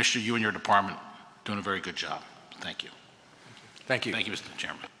 Commissioner, you and your department doing a very good job. Thank you. Thank you. Thank you, Mr.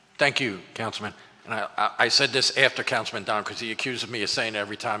 Chairman. Thank you, Councilman. And I said this after Councilman Don because he accuses me of saying it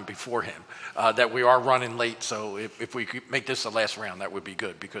every time before him, that we are running late. So if we could make this the last round, that would be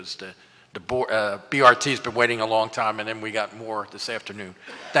good because the BRT's been waiting a long time, and then we got more this afternoon.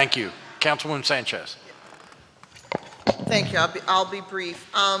 Thank you. Councilwoman Sanchez. Thank you. I'll be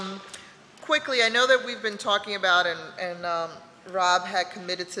brief. Quickly, I know that we've been talking about, and Rob had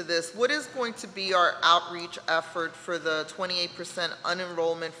committed to this. What is going to be our outreach effort for the 28%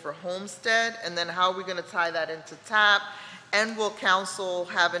 unenrollment for Homestead? And then how are we going to tie that into TAP? And will council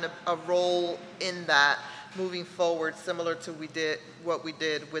have a role in that moving forward, similar to what we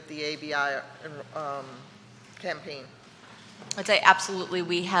did with the ABI campaign? I'd say absolutely.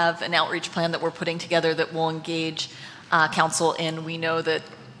 We have an outreach plan that we're putting together that will engage council in. We know that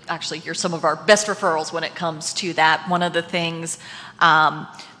actually you're some of our best referrals when it comes to that. One of the things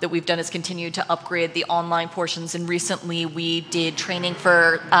that we've done is continue to upgrade the online portions, and recently we did training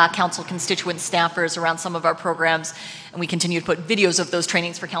for council constituent staffers around some of our programs, and we continue to put videos of those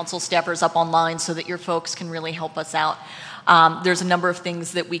trainings for council staffers up online so that your folks can really help us out. There's a number of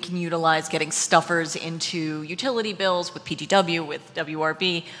things that we can utilize, getting stuffers into utility bills with PTW, with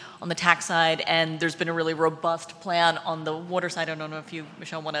WRB on the tax side, and there's been a really robust plan on the water side. I don't know if you,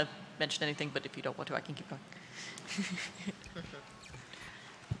 Michelle, want to mention anything, but if you don't want to, I can keep going.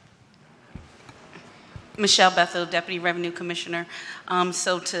 Michelle Bethel, Deputy Revenue Commissioner.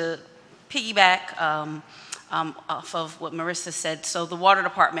 So to piggyback off of what Marissa said, so the Water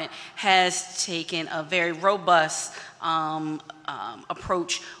Department has taken a very robust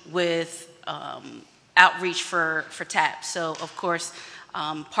approach with outreach for TAP. So of course,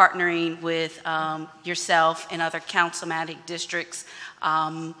 partnering with yourself and other councilmatic districts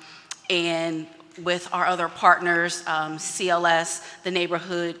and with our other partners, CLS, the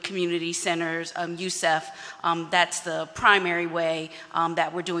neighborhood community centers, USEF. That's the primary way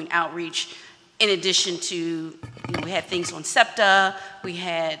that we're doing outreach. In addition to, we had things on SEPTA, we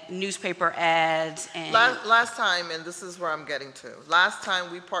had newspaper ads, and last time, and this is where I'm getting to, last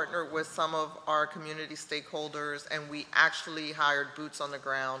time we partnered with some of our community stakeholders, and we actually hired boots on the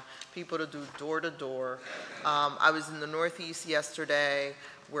ground, people to do door-to-door. I was in the Northeast yesterday,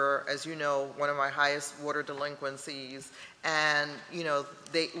 where, as you know, one of my highest water delinquencies, and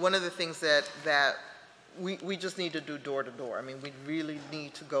one of the things that we just need to do door-to-door. I mean, we really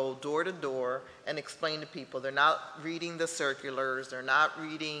need to go door-to-door and explain to people. They're not reading the circulars. They're not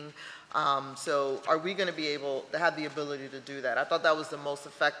reading. So are we going to be able to have the ability to do that? I thought that was the most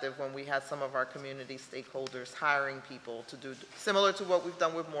effective when we had some of our community stakeholders hiring people to do, similar to what we've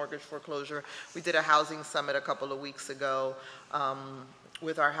done with mortgage foreclosure. We did a housing summit a couple of weeks ago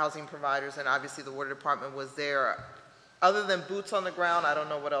with our housing providers, and obviously the Water Department was there. Other than boots on the ground, I don't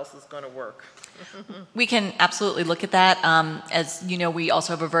know what else is going to work. We can absolutely look at that. As you know, we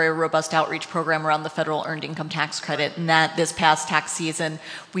also have a very robust outreach program around the federal earned income tax credit, and that this past tax season,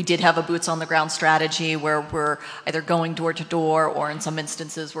 we did have a boots on the ground strategy where we're either going door to door, or in some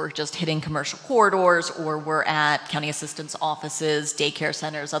instances, we're just hitting commercial corridors, or we're at county assistance offices, daycare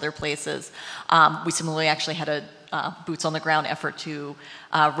centers, other places. We similarly actually had a boots on the ground effort to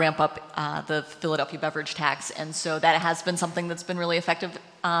ramp up the Philadelphia beverage tax. And so that has been something that's been really effective.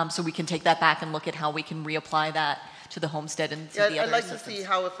 So we can take that back and look at how we can reapply that to the homestead and to the other I'd like assistance. to see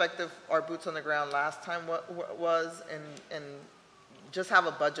how effective our boots on the ground last time was, and just have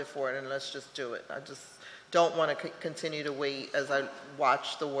a budget for it, and let's just do it. I just don't want to continue to wait as I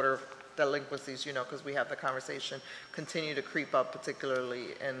watch the water delinquencies, because we have the conversation, continue to creep up,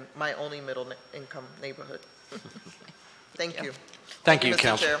 particularly in my only middle income neighborhood. Thank you. Thank you, Mr.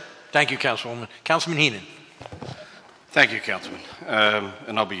 Council. Chair. Thank you, Councilwoman. Councilman Heenan. Thank you, Councilman.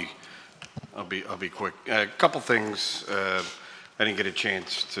 And I'll be quick. A couple things I didn't get a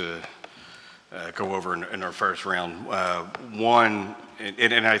chance to go over in our first round. One,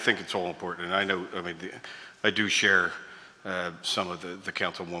 and I think it's all important, and I know, I do share some of the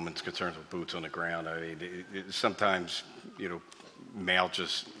councilwoman's concerns with boots on the ground. I mean, sometimes, mail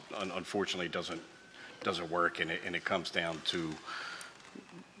just unfortunately doesn't work, and it comes down to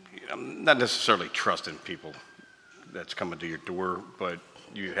not necessarily trusting people that's coming to your door, but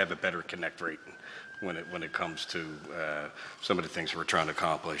you have a better connect rate when it comes to some of the things we're trying to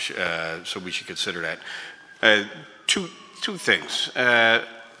accomplish. So we should consider that. two things.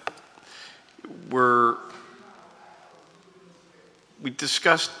 We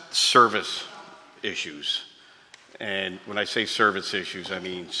discussed service issues. And when I say service issues, I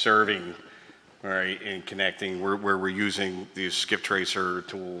mean serving, right, and connecting, where we're using these skip tracer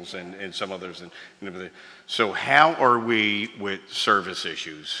tools and some others. And so how are we with service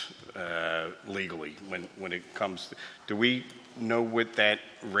issues legally when it comes to, do we know what that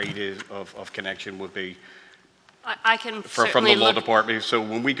rate is of connection would be? I can from certainly the law look. department. So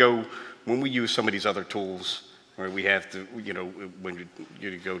when we use some of these other tools, or we have to, when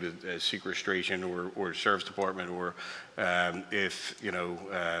you go to sequestration or sheriff's department, or if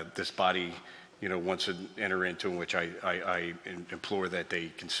this body wants to enter into, which I implore that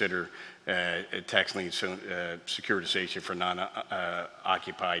they consider a tax lien securitization for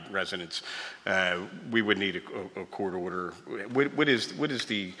non-occupied residents, we would need a court order. What is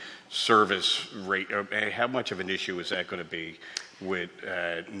the service rate? How much of an issue is that going to be with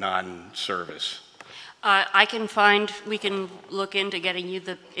non-service? We can look into getting you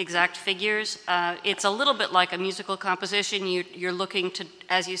the exact figures. It's a little bit like a musical composition. You're looking to,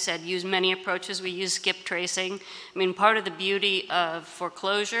 as you said, use many approaches. We use skip tracing. I mean, part of the beauty of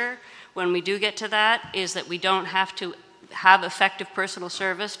foreclosure, when we do get to that, is that we don't have to have effective personal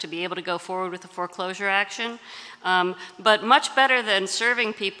service to be able to go forward with a foreclosure action. But much better than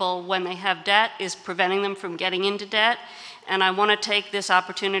serving people when they have debt is preventing them from getting into debt. And I want to take this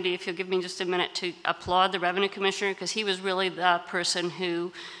opportunity, if you'll give me just a minute, to applaud the Revenue Commissioner, because he was really the person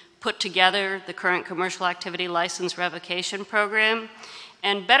who put together the current commercial activity license revocation program.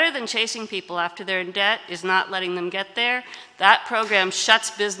 And better than chasing people after they're in debt is not letting them get there. That program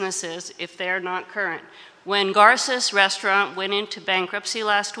shuts businesses if they're not current. When Garces Restaurant went into bankruptcy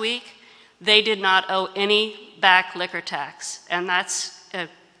last week, they did not owe any back liquor tax. And that's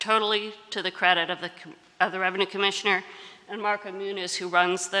totally to the credit of the Revenue Commissioner and Marco Muniz, who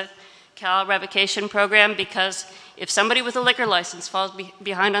runs the Cal revocation program, because if somebody with a liquor license falls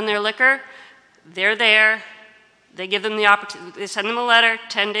behind on their liquor, they're there. They give them the opportunity. They send them a letter,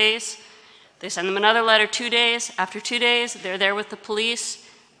 10 days. They send them another letter, 2 days. After 2 days, they're there with the police.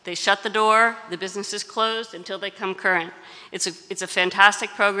 They shut the door. The business is closed until they come current. It's a fantastic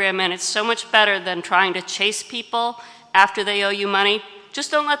program, and it's so much better than trying to chase people after they owe you money.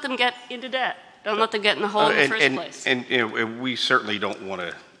 Just don't let them get into debt. Don't let them get in the hole in the first place. And we certainly don't want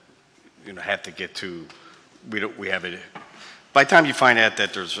to, have to get to. We have a. By the time you find out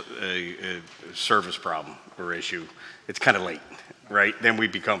that there's a service problem or issue, it's kind of late, right? Then we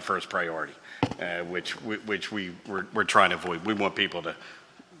become first priority, which we're trying to avoid. We want people to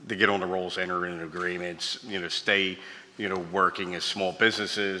get on the rolls, enter into agreements, stay, working as small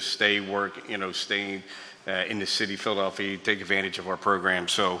businesses, staying in the city of Philadelphia, take advantage of our program.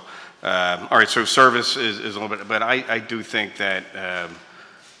 So, all right, so service is a little bit, but I do think that,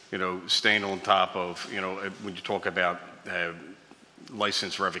 staying on top of, when you talk about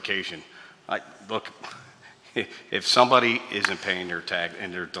license revocation, look, if somebody isn't paying their tax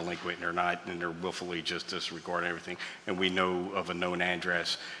and they're delinquent and they're willfully just disregarding everything, and we know of a known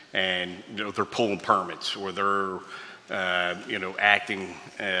address, and they're pulling permits, or they're acting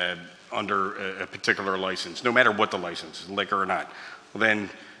under a particular license, no matter what the license is, liquor or not, well, then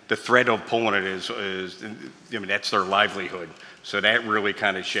the threat of pulling it is that's their livelihood. So that really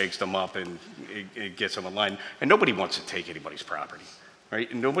kind of shakes them up, and it gets them in line. And nobody wants to take anybody's property,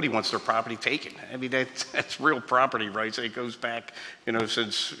 right? And nobody wants their property taken. I mean, that's real property rights. It goes back,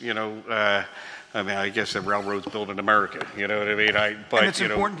 since, I guess the railroads built in America, you know what I mean? And it's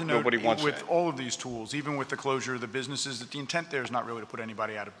important to note, nobody wants with that. all of these tools, even with the closure of the businesses, that the intent there is not really to put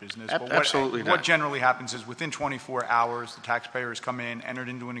anybody out of business. But Absolutely not. What generally happens is within 24 hours, the taxpayers come in, entered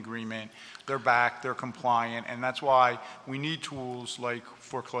into an agreement, they're back, they're compliant, and that's why we need tools like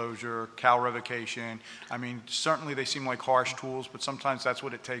foreclosure, Cal revocation. I mean, certainly they seem like harsh tools, but sometimes that's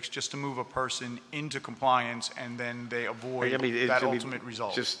what it takes just to move a person into compliance, and then they avoid that ultimate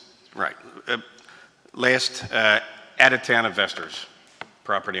result. Just, right. Last, out-of-town investors,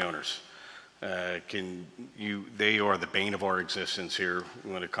 property owners, they are the bane of our existence here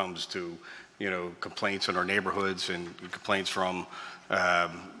when it comes to, complaints in our neighborhoods and complaints from,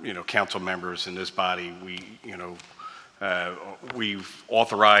 council members in this body. We've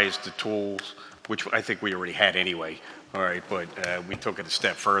authorized the tools, which I think we already had anyway, all right, but we took it a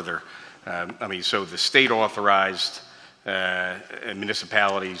step further. So the state authorized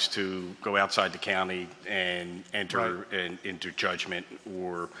municipalities to go outside the county and enter into judgment,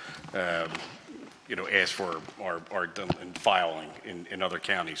 or ask for our filing in other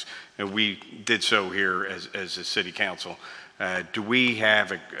counties, and we did so here as a city council. Do we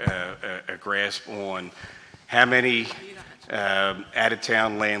have a grasp on how many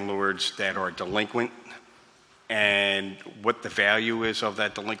out-of-town landlords that are delinquent and what the value is of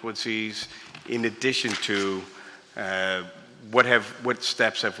that delinquencies, in addition to what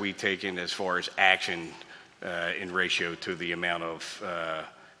steps have we taken as far as action in ratio to the amount of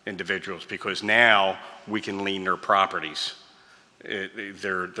individuals? Because now we can lien their properties,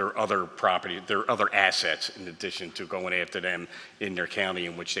 their other property, their other assets, in addition to going after them in their county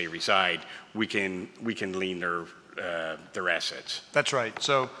in which they reside. We can lien their assets. That's right.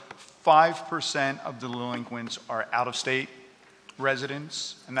 So 5% of the delinquents are out-of-state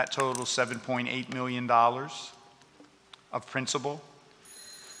residents, and that totals $7.8 million of principal.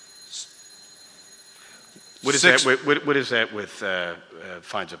 What is that with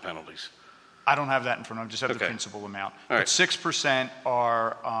fines and penalties? I don't have that in front of me. I just have the Okay. principal amount. All right. But 6%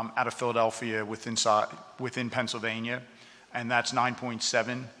 are out of Philadelphia within Pennsylvania, and that's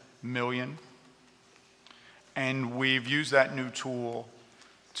 9.7 million. And we've used that new tool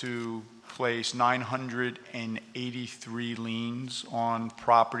to place 983 liens on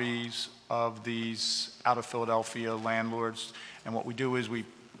properties of these out of Philadelphia landlords. And what we do is we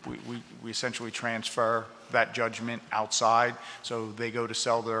essentially transfer that judgment outside. So they go to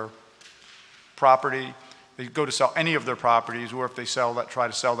sell their property, they go to sell any of their properties, or if they try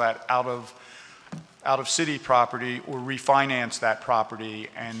to sell that out of city property, or refinance that property,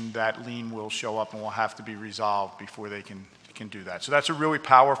 and that lien will show up and will have to be resolved before they can do that. So that's a really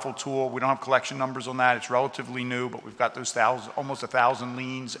powerful tool. We don't have collection numbers on that. It's relatively new, but we've got those almost 1,000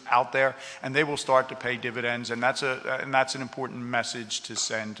 liens out there, and they will start to pay dividends, and that's an important message to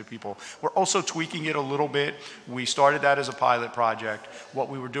send to people. We're also tweaking it a little bit. We started that as a pilot project. What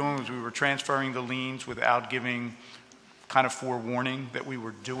we were doing was we were transferring the liens without giving kind of forewarning that we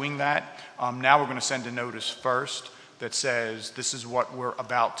were doing that. Now we're going to send a notice first that says this is what we're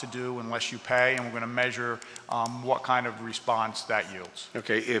about to do unless you pay, and we're going to measure what kind of response that yields.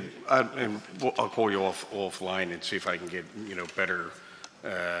 Okay, I'll call you offline and see if I can get better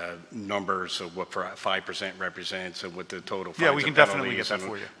numbers of what 5% represents and what the total fines we can and definitely get penalties that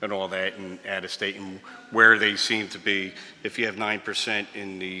for you. and all that, and out of state, and where they seem to be. If you have 9%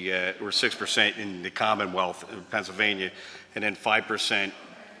 in the or 6% in the Commonwealth of Pennsylvania, and then 5%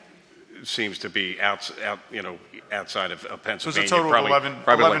 seems to be outside of Pennsylvania. So it's a total probably, of 11%.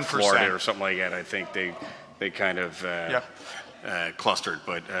 Probably like Florida or something like that. I think they kind of clustered,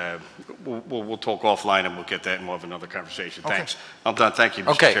 but we'll talk offline and we'll get that and we'll have another conversation. Okay. Thanks. I'm done. Thank you,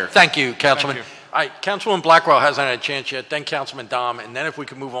 Mr. Okay, Chair. thank you, Councilman. Thank you. All right, Councilman Blackwell hasn't had a chance yet, then Councilman Dom, and then if we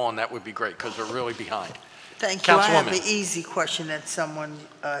could move on, that would be great, because we're really behind. Thank you. I have Councilwoman. an easy question that someone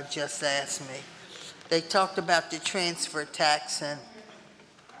just asked me. They talked about the transfer tax and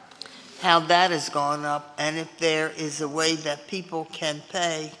how that has gone up, and if there is a way that people can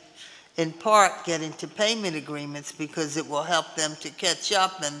pay, in part get into payment agreements, because it will help them to catch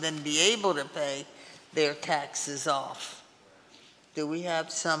up and then be able to pay their taxes off. Do we have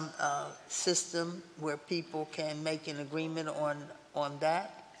some system where people can make an agreement on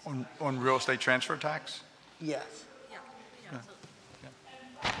that? On real estate transfer tax? Yes.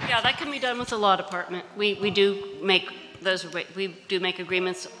 Yeah, that can be done with the law department. We do make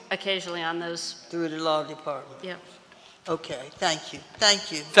agreements occasionally on those. Through the law department? Yeah. Okay, thank you.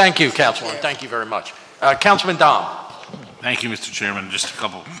 Thank you. Thank you, Councilman. Thank you very much. Councilman Dom. Thank you, Mr. Chairman. Just a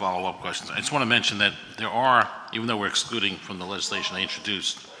couple follow-up questions. I just want to mention that there are, even though we're excluding from the legislation I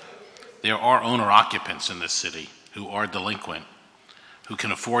introduced, there are owner-occupants in this city who are delinquent, who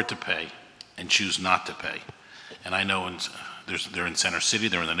can afford to pay and choose not to pay. And I know they're in Center City,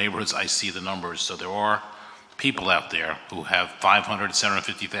 they're in the neighborhoods, I see the numbers. So there are people out there who have $500,000,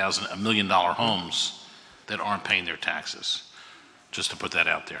 $750,000, $1 million homes that aren't paying their taxes, just to put that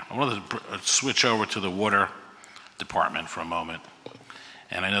out there. I wanted to switch over to the water department for a moment.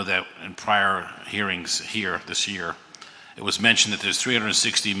 And I know that in prior hearings here this year, it was mentioned that there's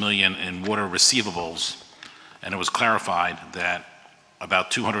 $360 million in water receivables, and it was clarified that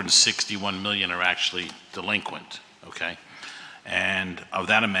about $261 million are actually delinquent, okay? And of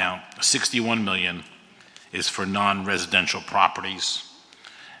that amount, $61 million is for non-residential properties,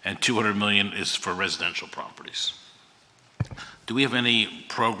 and $200 million is for residential properties. Do we have any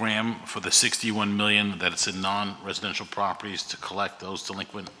program for the $61 million that it's in non-residential properties to collect those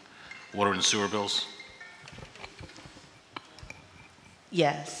delinquent water and sewer bills?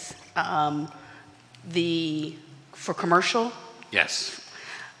 Yes. For commercial? Yes.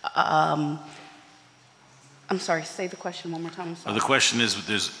 I'm sorry, say the question one more time. I'm sorry. The question is,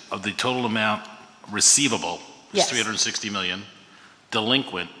 of the total amount receivable is Yes. $360 million.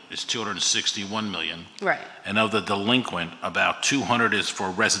 Delinquent is $261 million. Right. And of the delinquent, about 200 is for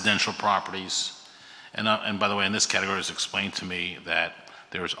residential properties And by the way, in this category, it's explained to me that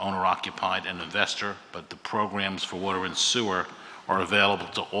there is owner-occupied and investor, but the programs for water and sewer are available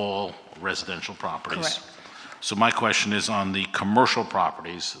to all residential properties. Correct. So my question is on the commercial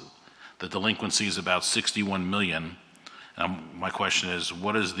properties, the delinquency is about 61 million. My question is,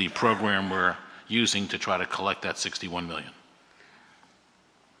 what is the program we're using to try to collect that 61 million?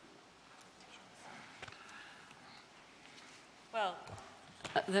 Well,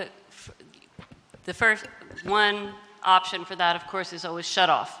 the first one option for that, of course, is always shut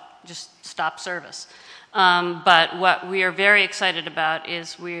off, just stop service. But what we are very excited about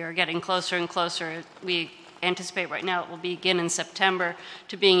is we are getting closer and closer. We anticipate right now it will begin in September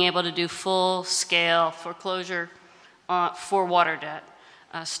to being able to do full-scale foreclosure for water debt.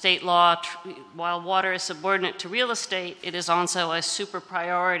 State law, while water is subordinate to real estate, it is also a super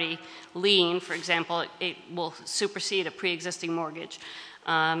priority lien. For example, it will supersede a pre-existing mortgage.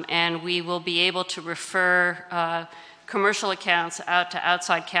 And we will be able to refer commercial accounts out to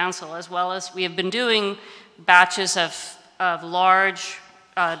outside counsel, as well as we have been doing batches of large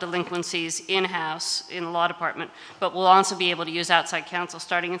delinquencies in-house in the law department, but we'll also be able to use outside counsel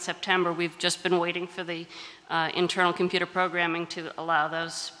starting in September. We've just been waiting for the internal computer programming to allow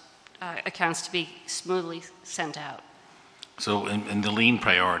those accounts to be smoothly sent out. So in the lien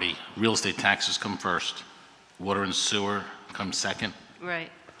priority, real estate taxes come first, water and sewer come second?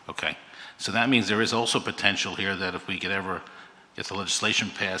 Right. Okay. So that means there is also potential here that if we could ever get the legislation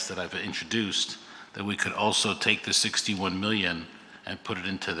passed that I've introduced, that we could also take the 61 million and put it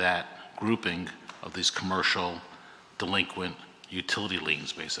into that grouping of these commercial delinquent utility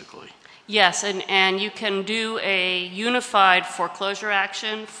liens, basically. Yes, and you can do a unified foreclosure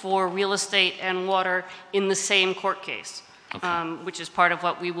action for real estate and water in the same court case, okay. Which is part of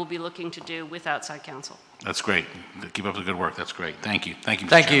what we will be looking to do with outside counsel. That's great. Keep up the good work. That's great. Thank you. Thank you, Mr.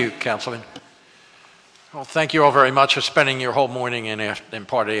 Thank Chairman. you, Councilman. Well, thank you all very much for spending your whole morning and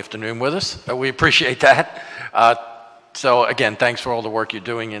part of the afternoon with us. We appreciate that. So again, thanks for all the work you're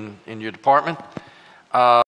doing in your department.